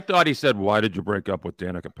 See, I thought he said, "Why did you break up with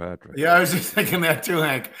Danica Patrick?" Yeah, I was just thinking that too,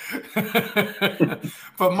 Hank.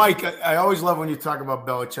 But Mike, I always love when you talk about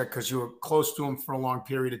Belichick because you were close to him for a long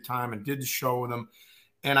period of time and did the show with him.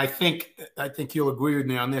 And I think you'll agree with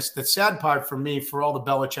me on this. The sad part for me, for all the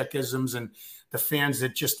Belichickisms and the fans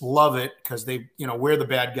that just love it because they, we're the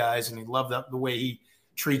bad guys and they love the way he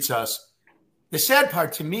treats us. The sad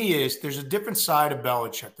part to me is there's a different side of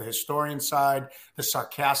Belichick, the historian side, the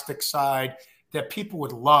sarcastic side, that people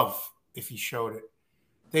would love if he showed it.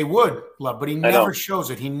 They would love, but he never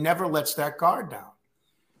shows it. He never lets that guard down.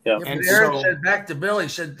 Yeah. And Aaron said back to Bill, he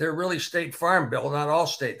said, they're really State Farm, Bill, not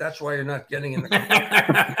Allstate. That's why you're not getting in the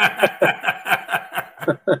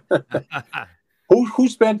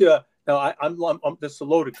Who's been to now? I'm this is a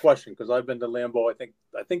loaded question because I've been to Lambeau.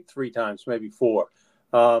 I think 3 times, maybe 4.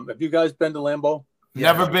 Have you guys been to Lambeau?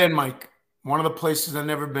 Never been, Mike. One of the places I've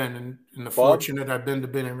never been, and the fortunate I've been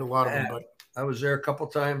in a lot of them. But I was there a couple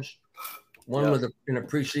times. One in a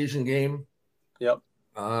preseason game. Yep.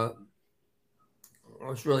 It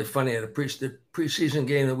was really funny at the preseason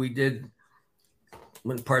game that we did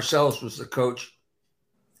when Parcells was the coach.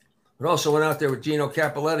 But also went out there with Gino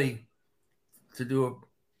Cappelletti to do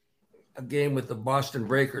a game with the Boston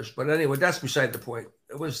Breakers. But anyway, that's beside the point.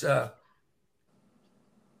 It was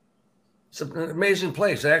it's an amazing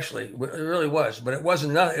place, actually. It really was. But it was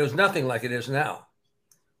nothing like it is now.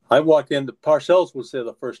 I walked in. Parcells was there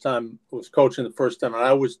the first time. Was coaching the first time, and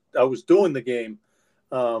I was doing the game.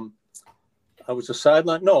 I was a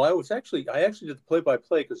sideline. No, I actually did the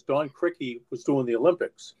play-by-play because Don Crickey was doing the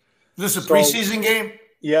Olympics. Is this a preseason game?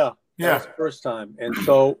 Yeah. That was the first time. And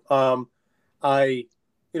so I,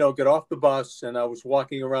 get off the bus and I was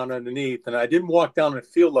walking around underneath, and I didn't walk down at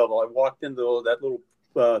field level. I walked into that little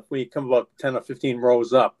when you come about 10 or 15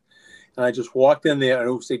 rows up, and I just walked in there, and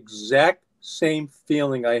it was the exact same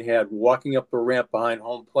feeling I had walking up the ramp behind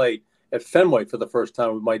home plate at Fenway for the first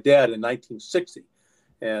time with my dad in 1960.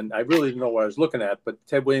 And I really didn't know what I was looking at, but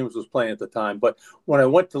Ted Williams was playing at the time. But when I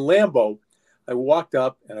went to Lambeau, I walked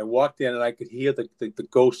up and I walked in, and I could hear the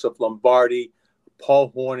ghosts of Lombardi, Paul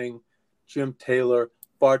Horning, Jim Taylor,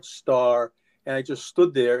 Bart Starr. And I just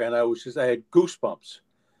stood there, and I had goosebumps.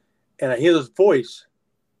 And I hear this voice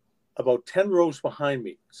about 10 rows behind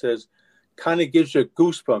me. It says, "Kind of gives you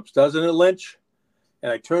goosebumps, doesn't it, Lynch?"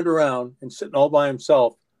 And I turned around, and sitting all by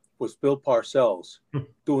himself was Bill Parcells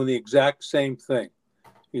doing the exact same thing.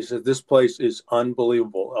 He said, "This place is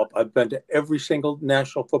unbelievable. I've been to every single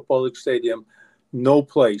National Football League stadium. No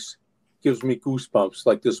place gives me goosebumps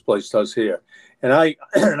like this place does here." And I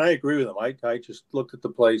agree with him. I just looked at the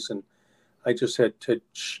place, and I just had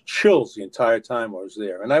chills the entire time I was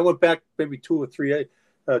there. And I went back maybe 2 or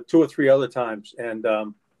 3 other times, and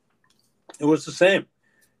it was the same.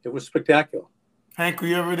 It was spectacular. Hank, were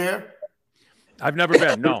you ever there? I've never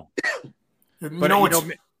been. No. Yeah,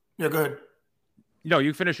 go ahead. No,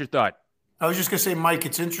 you finish your thought. I was just going to say, Mike,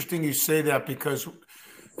 it's interesting you say that because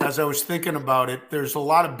as I was thinking about it, there's a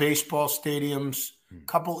lot of baseball stadiums, a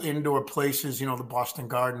couple indoor places, the Boston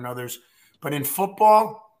Garden, others. But in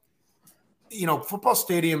football, football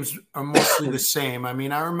stadiums are mostly the same. I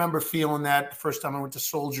mean, I remember feeling that the first time I went to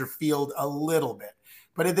Soldier Field a little bit.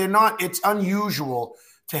 But they're not – it's unusual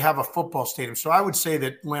to have a football stadium. So I would say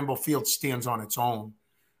that Lambeau Field stands on its own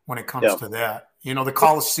when it comes to that. The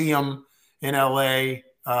Coliseum – in LA,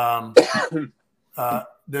 the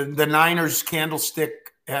Niners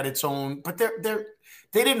Candlestick had its own, but they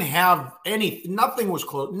didn't have nothing was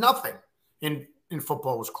close. Nothing in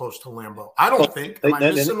football was close to Lambeau. I don't think.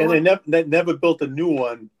 They never built a new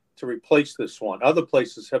one to replace this one. Other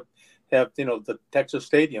places have the Texas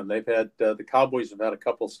Stadium. They've had the Cowboys have had a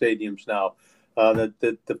couple stadiums now.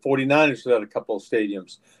 The 49ers had a couple of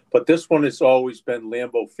stadiums, but this one has always been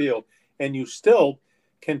Lambeau Field, and you still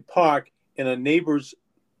can park in a neighbor's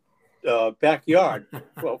backyard.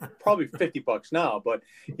 Well, probably $50 now, but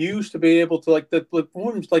you used to be able to, like, the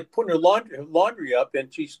woman's like putting her laundry up,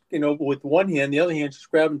 and she's, with one hand, the other hand she's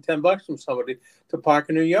grabbing $10 from somebody to park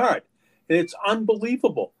in her yard, and it's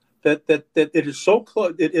unbelievable that it is so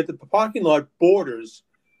close. The parking lot borders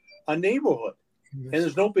a neighborhood, and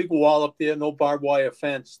there's no big wall up there, no barbed wire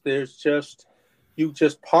fence. There's just, you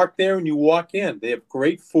just park there and you walk in. They have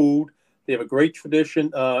great food. They have a great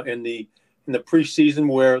tradition in the preseason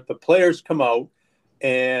where the players come out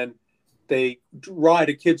and they ride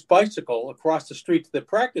a kid's bicycle across the street to the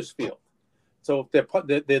practice field. So there's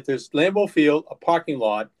Lambeau Field, a parking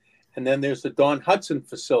lot, and then there's the Don Hudson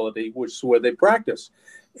facility, which is where they practice.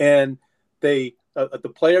 And the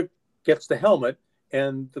player gets the helmet,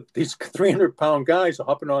 and these 300-pound guys are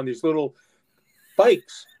hopping on these little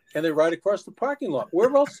bikes, and they ride across the parking lot.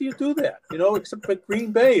 Where else do you do that? Except for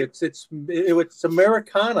Green Bay. It's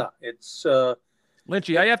Americana. It's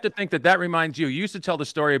Lynchie, I have to think that reminds you. You used to tell the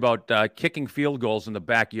story about kicking field goals in the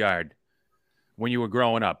backyard when you were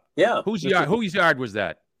growing up. Yeah. Whose yard was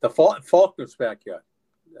that? The Faulkner's backyard.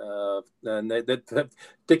 And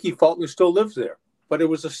Dickie Faulkner still lives there. But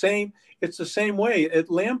it's the same way at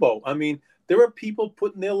Lambeau. I mean, there are people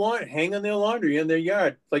hanging their laundry in their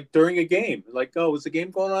yard, like during a game. Like, oh, is the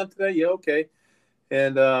game going on today? Yeah, okay.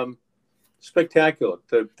 And spectacular.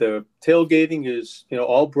 The tailgating is,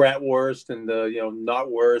 all bratwurst and not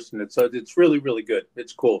worst, and it's really, really good.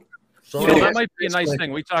 It's cool. So that might be a nice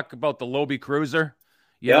thing. We talk about the Lobey Cruiser,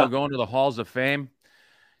 going to the Halls of Fame.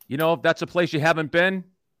 If that's a place you haven't been,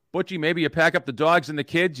 Butchie, maybe you pack up the dogs and the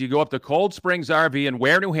kids. You go up to Cold Springs RV in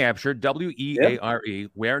Ware, New Hampshire, Weare,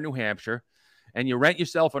 Ware, New Hampshire, and you rent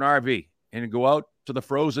yourself an RV and go out to the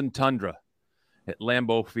frozen tundra at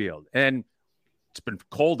Lambeau Field. And it's been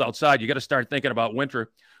cold outside. You got to start thinking about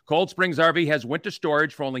winter. Cold Springs RV has winter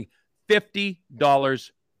storage for only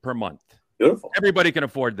 $50 per month. Beautiful. Everybody can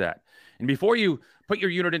afford that. And before you put your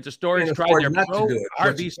unit into storage, try their Pro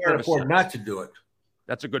RV service. Afford not to do it.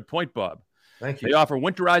 That's a good point, Bob. Thank you. They offer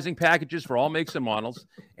winterizing packages for all makes and models.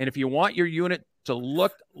 And if you want your unit to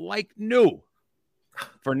look like new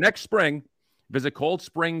for next spring, visit Cold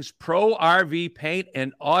Springs Pro RV Paint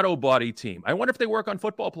and Auto Body Team. I wonder if they work on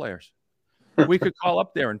football players. We could call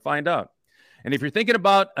up there and find out. And if you're thinking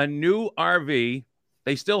about a new RV,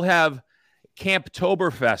 they still have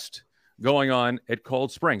Camptoberfest going on at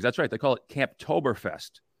Cold Springs. That's right. They call it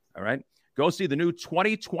Camptoberfest. All right. Go see the new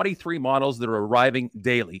 2023 models that are arriving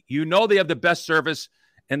daily. They have the best service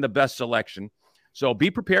and the best selection. So be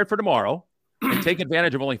prepared for tomorrow and take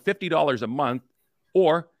advantage of only $50 a month,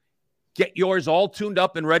 or get yours all tuned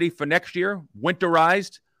up and ready for next year,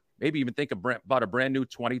 winterized. Maybe even think about a brand new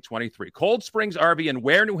 2023. Cold Springs RV in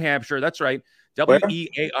Ware, New Hampshire. That's right. Weare,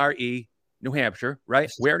 New Hampshire, right?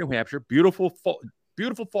 Ware, New Hampshire. Beautiful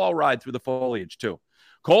fall ride through the foliage, too.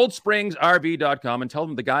 ColdSpringsRV.com, and tell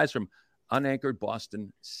them the guys from UnAnchored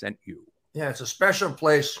Boston sent you. Yeah, it's a special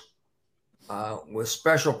place with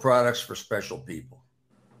special products for special people.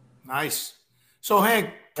 Nice. So,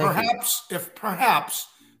 Hank, perhaps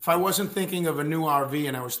if I wasn't thinking of a new RV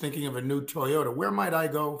and I was thinking of a new Toyota, where might I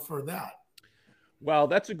go for that? Well,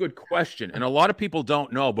 that's a good question. And a lot of people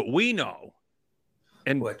don't know, but we know.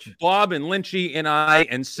 And Bob and Lynchie and I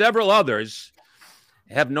and several others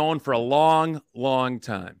have known for a long, long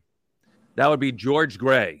time. That would be George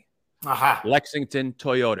Gray. Lexington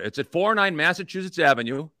Toyota. It's at 409 Massachusetts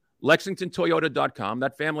Avenue, LexingtonToyota.com.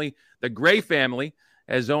 That family, the Gray family,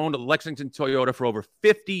 has owned Lexington Toyota for over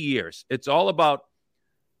 50 years. It's all about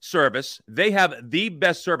service. They have the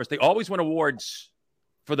best service. They always win awards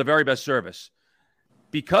for the very best service.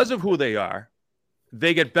 Because of who they are,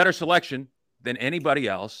 they get better selection than anybody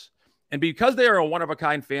else. And because they are a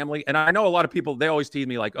one-of-a-kind family, and I know a lot of people, they always tease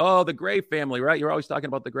me like, oh, the Gray family, right? You're always talking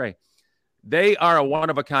about the Gray. They are a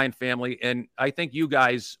one-of-a-kind family, and I think you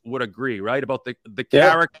guys would agree, right, about the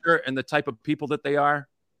character and the type of people that they are?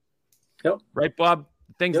 Yep. Right, Bob?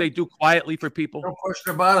 Things they do quietly for people? No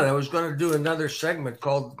question about it. I was going to do another segment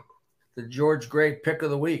called the George Gray Pick of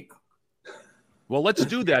the Week. Well, let's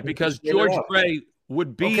do that, because George Gray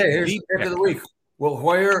would be here's the pick of the week. Will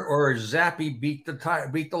Hoyer or Zappe beat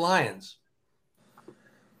the Lions?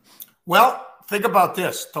 Well, think about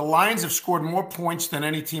this. The Lions have scored more points than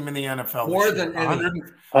any team in the NFL. More than any.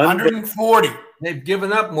 140. They've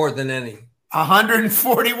given up more than any.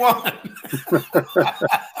 141.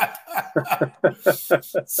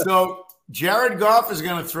 So Jared Goff is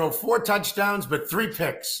going to throw 4 touchdowns, but 3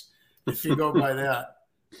 picks, if you go by that.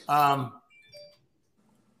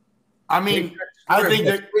 I mean, I think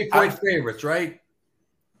that 3-point favorites, right?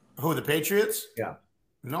 Who, the Patriots? Yeah.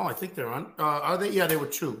 No, I think they're on. Are they? Yeah, they were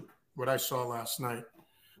 2. What I saw last night.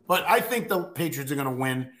 But I think the Patriots are going to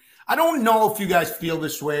win. I don't know if you guys feel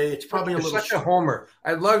this way. It's probably you're such a homer.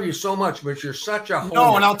 I love you so much, but you're such a homer.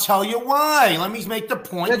 No, and I'll tell you why. Let me make the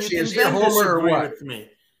point. Lynchie, is he a homer or what? With me.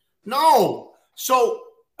 No. So,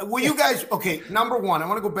 will you guys? Okay, number one, I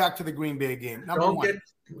want to go back to the Green Bay game. Number one,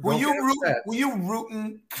 were you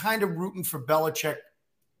rooting for Belichick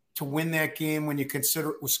to win that game when you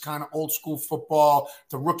consider it was kind of old school football?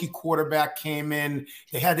 The rookie quarterback came in.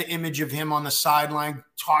 They had the image of him on the sideline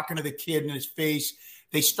talking to the kid in his face.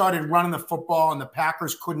 They started running the football, and the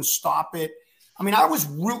Packers couldn't stop it. I mean, I was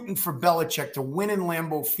rooting for Belichick to win in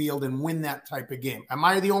Lambeau Field and win that type of game. Am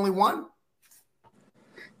I the only one?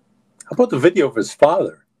 How about the video of his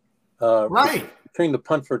father? Right. Returning the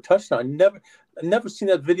punt for a touchdown. I never seen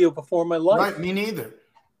that video before in my life. Right, me neither.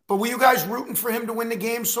 But were you guys rooting for him to win the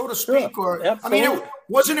game, so to speak? Sure, or absolutely. I mean,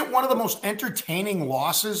 wasn't it one of the most entertaining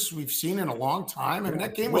losses we've seen in a long time? I mean,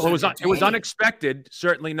 that game was it was unexpected,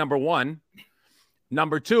 certainly, number one.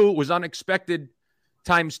 Number two, was unexpected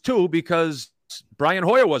times 2 because Brian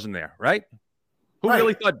Hoyer wasn't there, right? Who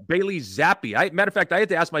really thought Bailey Zappe? Matter of fact, I had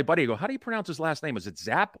to ask my buddy, I go, how do you pronounce his last name? Is it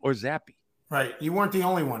Zapp or Zappe? Right. You weren't the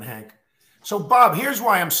only one, Hank. So, Bob, here's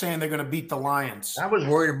why I'm saying they're going to beat the Lions. I was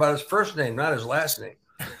worried about his first name, not his last name.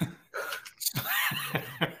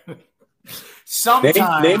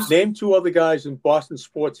 Sometimes name 2 other guys in Boston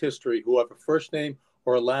sports history who have a first name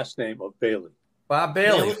or a last name of Bailey. Bob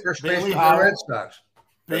Bailey, first baseman Howell, for the Red Sox.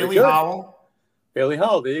 Bailey Howell. Bailey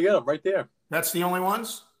Howell, there you go, right there. That's the only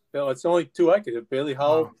ones? No, it's only 2 I could have. Bailey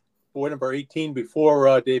Howell, boy number 18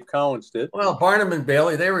 before Dave Collins did. Well, Barnum and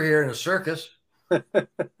Bailey, they were here in a circus.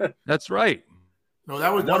 That's right. No,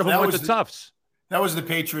 that was one of them went to Tufts. That was the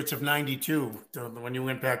Patriots of '92 when you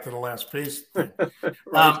went back to the last pace thing.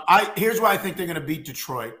 Right. Here's why I think they're going to beat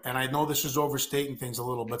Detroit, and I know this is overstating things a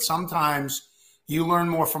little, but sometimes you learn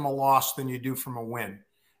more from a loss than you do from a win.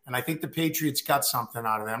 And I think the Patriots got something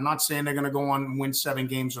out of it. I'm not saying they're going to go on and win 7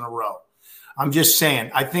 games in a row. I'm just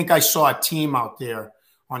saying, I think I saw a team out there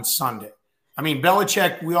on Sunday. I mean,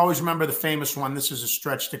 Belichick, we always remember the famous one. This is a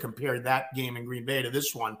stretch to compare that game in Green Bay to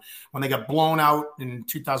this one. When they got blown out in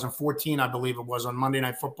 2014, I believe it was, on Monday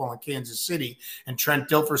Night Football in Kansas City, and Trent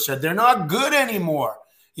Dilfer said, they're not good anymore.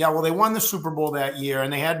 Yeah, well, they won the Super Bowl that year,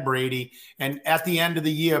 and they had Brady. And at the end of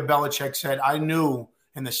the year, Belichick said, I knew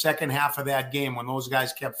in the second half of that game when those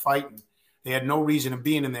guys kept fighting, they had no reason of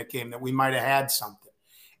being in that game, that we might have had something.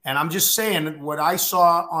 And I'm just saying, what I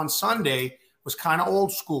saw on Sunday was kind of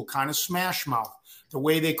old school, kind of smash mouth, the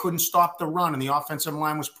way they couldn't stop the run and the offensive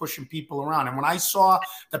line was pushing people around. And when I saw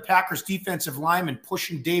the Packers defensive lineman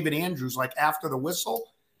pushing David Andrews like after the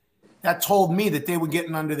whistle, that told me that they were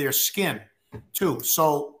getting under their skin too.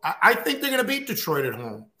 So I think they're going to beat Detroit at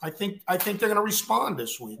home. I think they're going to respond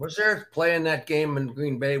this week. Was there a play in that game in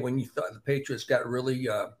Green Bay when you thought the Patriots got really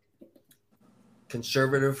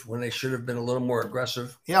conservative when they should have been a little more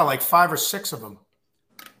aggressive? Yeah, like 5 or 6 of them.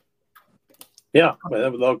 Yeah,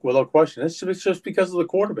 without question. It's just because of the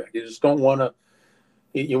quarterback. You just don't want to.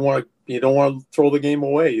 You don't want to throw the game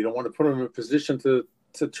away. You don't want to put him in a position to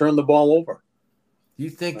turn the ball over. Do you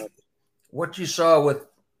think what you saw with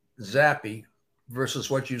Zappe versus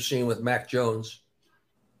what you've seen with Mac Jones?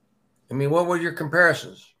 I mean, what were your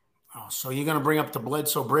comparisons? Oh, so you're going to bring up the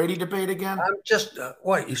Bledsoe Brady debate again? I'm just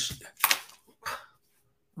what you.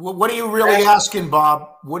 What are you really asking,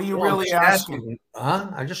 Bob? What are you really asking?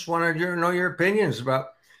 I just wanted to know your opinions about.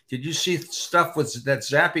 Did you see stuff that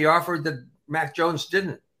Zappe offered that Mac Jones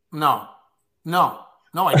didn't? No,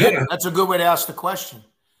 I didn't. That's a good way to ask the question.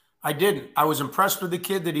 I didn't. I was impressed with the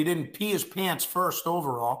kid that he didn't pee his pants first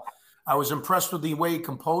overall. I was impressed with the way he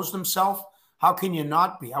composed himself. How can you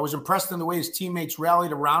not be? I was impressed in the way his teammates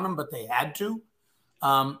rallied around him, but they had to.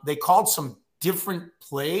 They called some different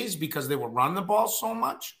plays because they were running the ball so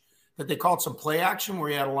much that they called some play action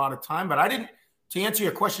where he had a lot of time. But I didn't, to answer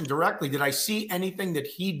your question directly, did I see anything that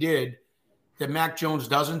he did that Mac Jones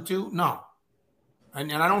doesn't do? No.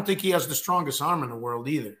 And I don't think he has the strongest arm in the world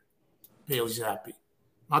either, Bailey Zappe.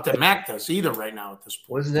 Not that Mac does either right now at this point.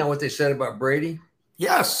 Wasn't that what they said about Brady?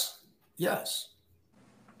 Yes.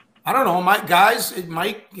 I don't know, Mike,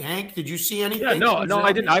 Hank, did you see anything? Yeah, no,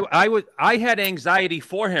 I didn't. I had anxiety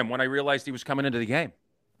for him when I realized he was coming into the game.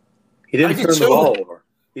 He didn't turn the ball over.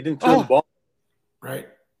 He didn't turn the ball. Right.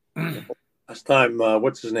 Last time,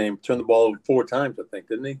 what's his name? Turned the ball over 4 times, I think,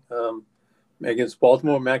 didn't he? Against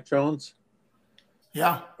Baltimore, Mac Jones.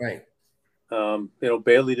 Yeah. Right.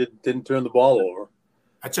 Bailey didn't turn the ball over.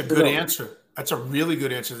 That's a good answer. That's a really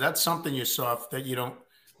good answer. That's something you saw that you don't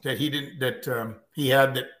that he didn't, that he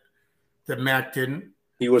had that Mac didn't.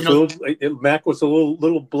 He was Mac was a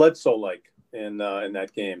little Bledsoe-like in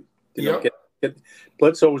that game.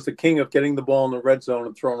 Bledsoe was the king of getting the ball in the red zone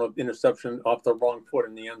and throwing an interception off the wrong foot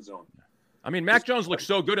in the end zone. I mean, Mac Jones looked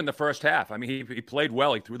so good in the first half. I mean, he played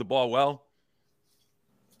well. He threw the ball well.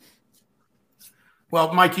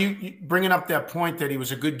 Well, Mike, you bringing up that point that he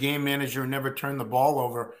was a good game manager and never turned the ball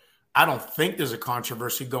over. I don't think there's a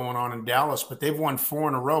controversy going on in Dallas, but they've won 4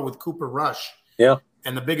 in a row with Cooper Rush. Yeah.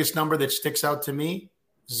 And the biggest number that sticks out to me,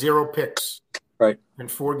 0 picks. Right. In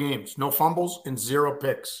 4 games. No fumbles and 0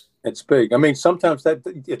 picks. It's big. I mean, sometimes that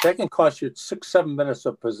can cost you 6-7 minutes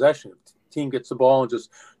of possession. If the team gets the ball and just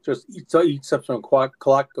eats up some clock,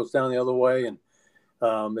 goes down the other way, and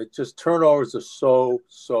it just turnovers are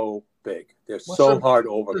so big. They're so hard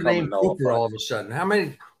to overcome. Cooper all of a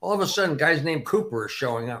sudden. All of a sudden guys named Cooper are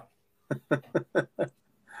showing up?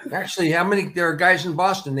 Actually, there are guys in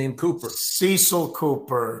Boston named Cooper? Cecil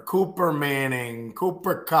Cooper, Cooper Manning,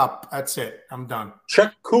 Cooper Cup. That's it. I'm done.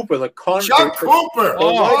 Chuck Cooper, Chuck Cooper.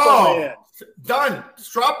 Oh, done.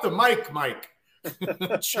 Drop the mic, Mike.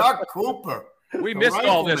 Chuck Cooper. We missed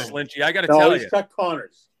all this, Lynchie. I got to tell you. Chuck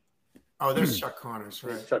Connors. Oh, there's Chuck Connors,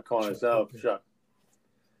 right? Chuck Connors. Chuck.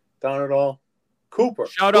 Down it all. Cooper.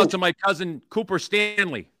 Shout out to my cousin Cooper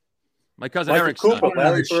Stanley. My cousin Eric Cooper.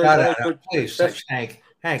 Shout out, please, Hank.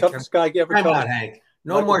 Toughest guy ever. Come on, Hank.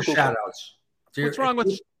 No more shout outs.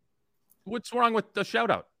 What's wrong with the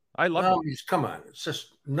shout out? I love it. Come on. It's just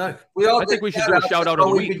not. I think we should do a shout out of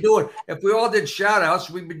the week. If we all did shout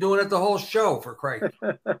outs, we'd be doing it the whole show, for Christ.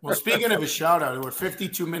 Well, speaking of a shout out, we're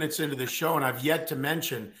 52 minutes into the show, and I've yet to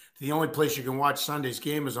mention the only place you can watch Sunday's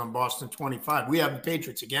game is on Boston 25. We have the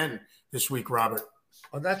Patriots again this week, Robert.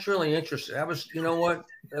 Oh, that's really interesting. That was, you know what?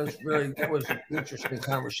 That was an interesting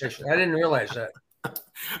conversation. I didn't realize that.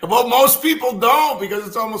 Well, most people don't because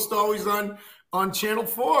it's almost always on Channel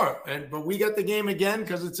 4. But we got the game again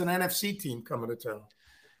because it's an NFC team coming to town.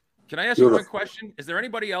 Can I ask you one question? Is there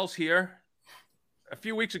anybody else here? A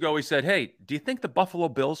few weeks ago, we said, hey, do you think the Buffalo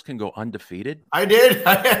Bills can go undefeated? I did.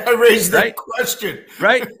 I raised that question.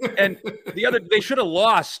 Right? And they should have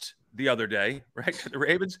lost the other day, right, to the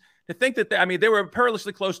Ravens. To think that, they were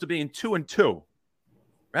perilously close to being 2-2,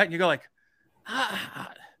 right? And you go like,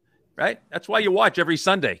 right? That's why you watch every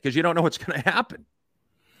Sunday, because you don't know what's going to happen.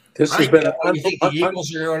 This has been. You think the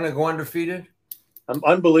Eagles are going to go undefeated?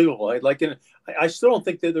 Unbelievable. I still don't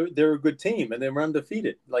think they're a good team, and they were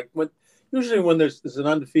undefeated. Usually when there's an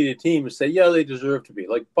undefeated team, you say, yeah, they deserve to be.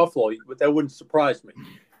 Like Buffalo, but that wouldn't surprise me.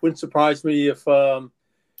 Wouldn't surprise me if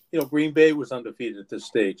Green Bay was undefeated at this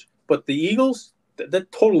stage. But the Eagles, that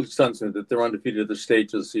totally stuns me that they're undefeated at this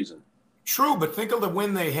stage of the season. True, but think of the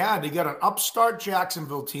win they had. They got an upstart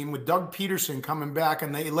Jacksonville team with Doug Peterson coming back,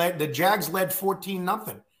 and the Jags led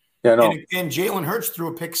 14-0. Yeah, no. And Jalen Hurts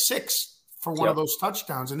threw a pick 6 for one of those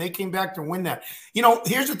touchdowns, and they came back to win that.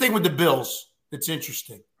 Here's the thing with the Bills that's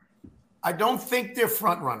interesting. I don't think they're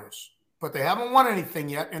front runners, but they haven't won anything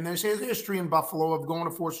yet, and there's a history in Buffalo of going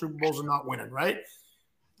to 4 Super Bowls and not winning, right?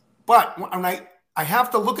 But I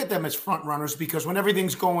have to look at them as front runners because when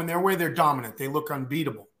everything's going their way, they're dominant. They look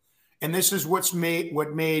unbeatable. And this is what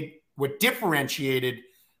differentiated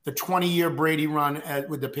the 20-year Brady run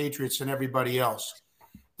with the Patriots and everybody else.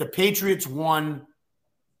 The Patriots won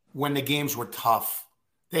when the games were tough.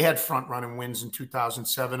 They had front-running wins in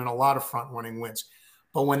 2007 and a lot of front-running wins.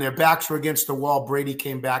 But when their backs were against the wall, Brady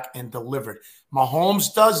came back and delivered.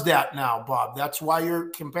 Mahomes does that now, Bob. That's why your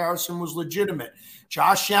comparison was legitimate.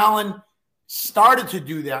 Josh Allen started to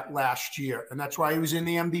do that last year, and that's why he was in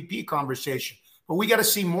the MVP conversation. But we got to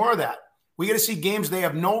see more of that. We got to see games they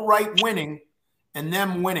have no right winning and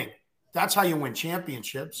them winning. That's how you win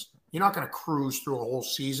championships. You're not going to cruise through a whole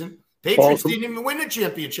season. Patriots didn't even win the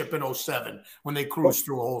championship in 2007 when they cruised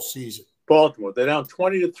through a whole season. Baltimore, they're down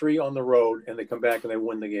 20-3 on the road, and they come back and they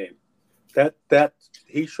win the game. That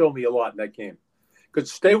he showed me a lot in that game.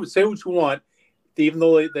 Because say what you want, even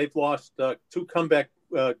though they've lost 2 comeback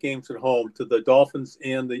games at home to the Dolphins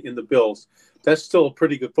and the Bills, that's still a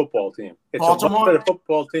pretty good football team. It's Baltimore? a much better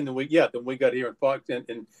football team than we got here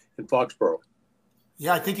in Foxborough.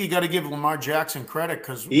 Yeah, I think you got to give Lamar Jackson credit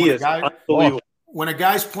because unbelievable. When a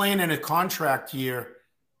guy's playing in a contract year,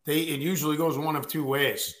 it usually goes one of 2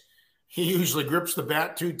 ways. He usually grips the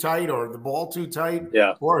bat too tight or the ball too tight,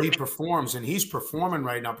 or he performs, and he's performing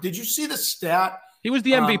right now. Did you see the stat? He was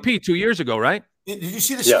the MVP 2 years ago, right? Did you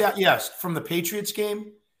see the stat? Yes, from the Patriots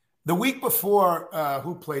game. The week before,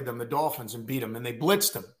 who played them? The Dolphins, and beat them, and they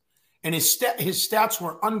blitzed them. And his stats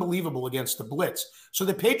were unbelievable against the blitz. So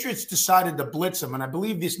the Patriots decided to blitz him, and I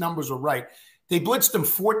believe these numbers were right. They blitzed him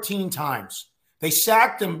 14 times. They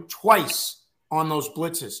sacked him twice on those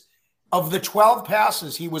blitzes. Of the 12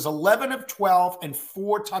 passes, he was 11 of 12 and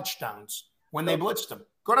 4 touchdowns when they blitzed him.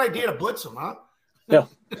 Good idea to blitz him, huh? Yeah.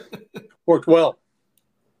 Worked well.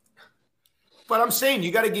 But I'm saying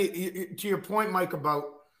you got to get to your point, Mike, about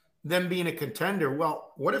them being a contender.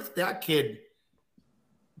 Well, what if that kid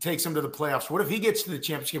takes him to the playoffs? What if he gets to the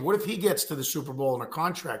championship? What if he gets to the Super Bowl in a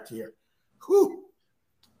contract year? Whew.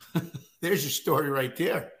 There's your story right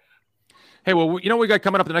there. Hey, well, you know what we got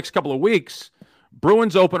coming up the next couple of weeks?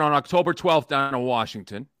 Bruins open on October 12th down in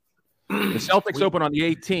Washington. The Celtics open on the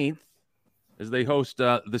 18th as they host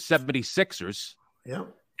the 76ers. Yeah.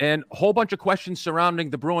 And a whole bunch of questions surrounding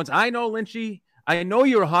the Bruins. I know, Lynchie, I know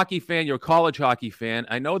you're a hockey fan. You're a college hockey fan.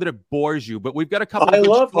 I know that it bores you, but we've got a couple of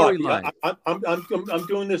love hockey. storylines. I'm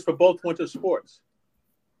doing this for both winter sports.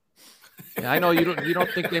 Yeah, I know you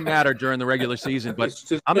don't think they matter during the regular season, but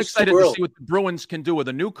I'm just excited to see what the Bruins can do with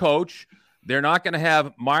a new coach. They're not going to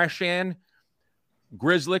have Marchand,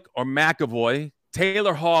 Grzelcyk, or McAvoy.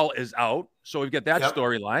 Taylor Hall is out, so we've got that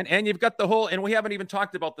storyline. And you've got the whole – and we haven't even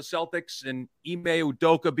talked about the Celtics and Ime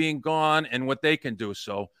Udoka being gone and what they can do.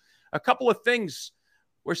 So a couple of things.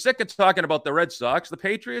 We're sick of talking about the Red Sox. The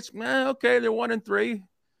Patriots, okay, they're 1-3.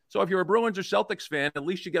 So if you're a Bruins or Celtics fan, at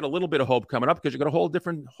least you get a little bit of hope coming up because you got a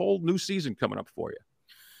whole new season coming up for you.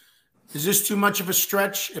 Is this too much of a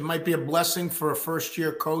stretch? It might be a blessing for a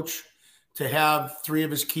first-year coach to have 3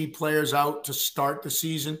 of his key players out to start the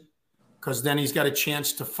season, because then he's got a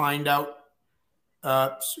chance to find out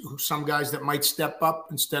some guys that might step up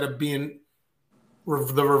instead of being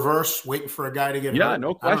the reverse, waiting for a guy to get hurt. Yeah,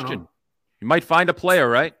 no question. You might find a player,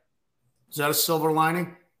 right? Is that a silver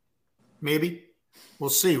lining? Maybe. We'll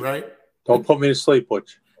see, right? Don't put me to sleep,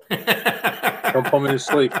 Butch. Don't put me to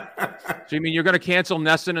sleep. So you mean you're going to cancel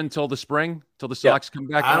Nesson until the spring, till the Sox come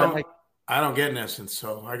back? I don't get Nesson,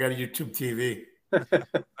 so I got a YouTube TV.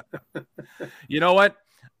 You know what?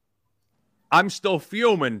 I'm still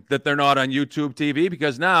fuming that they're not on YouTube TV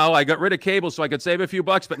because now I got rid of cable so I could save a few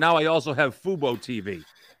bucks, but now I also have Fubo TV.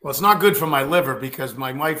 Well, it's not good for my liver because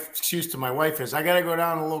my excuse to my wife is I got to go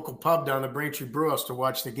down to a local pub down the Braintree Brewhouse to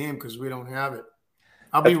watch the game because we don't have it.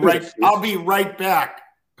 I'll be right back.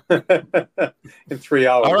 In 3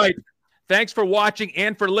 hours. All right. Thanks for watching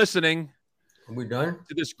and for listening. Are we done?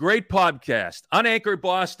 To this great podcast. Unanchored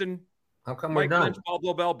Boston. How come Mike we're done? Lynch, Bob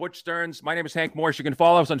Lobel, Butch Stearns. My name is Hank Morris. You can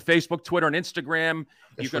follow us on Facebook, Twitter, and Instagram.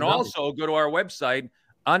 You can also go to our website,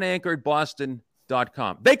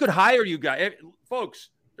 unanchoredboston.com. They could hire you guys. Folks,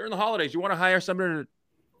 during the holidays, you want to hire somebody to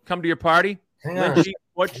come to your party? Hang on. Lynchie,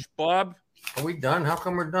 Butch, Bob. Are we done? How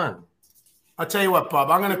come we're done? I'll tell you what,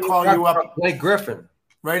 Bob. I'm going to call you up. Blake Griffin.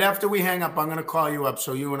 Right after we hang up, I'm going to call you up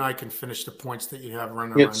so you and I can finish the points that you have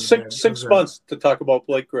running around. It's six months to talk about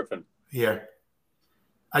Blake Griffin. Yeah.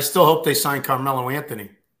 I still hope they sign Carmelo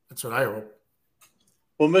Anthony. That's what I hope.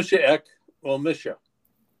 We'll miss you, Eck. We'll miss you.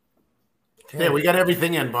 Yeah, we got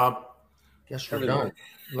everything in, Bob. Guess we're done.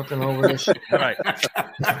 Looking over this. All right.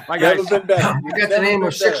 Bye, guys. You got the name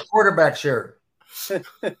of 6 quarterbacks here.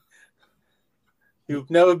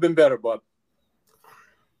 You've never been better, Bob.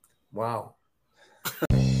 Wow.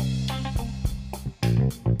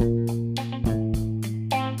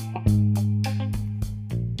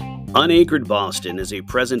 Unanchored Boston is a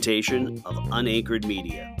presentation of Unanchored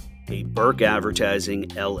Media, a Burke Advertising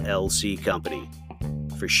LLC company.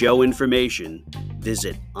 For show information,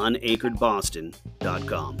 visit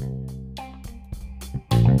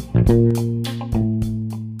unanchoredboston.com.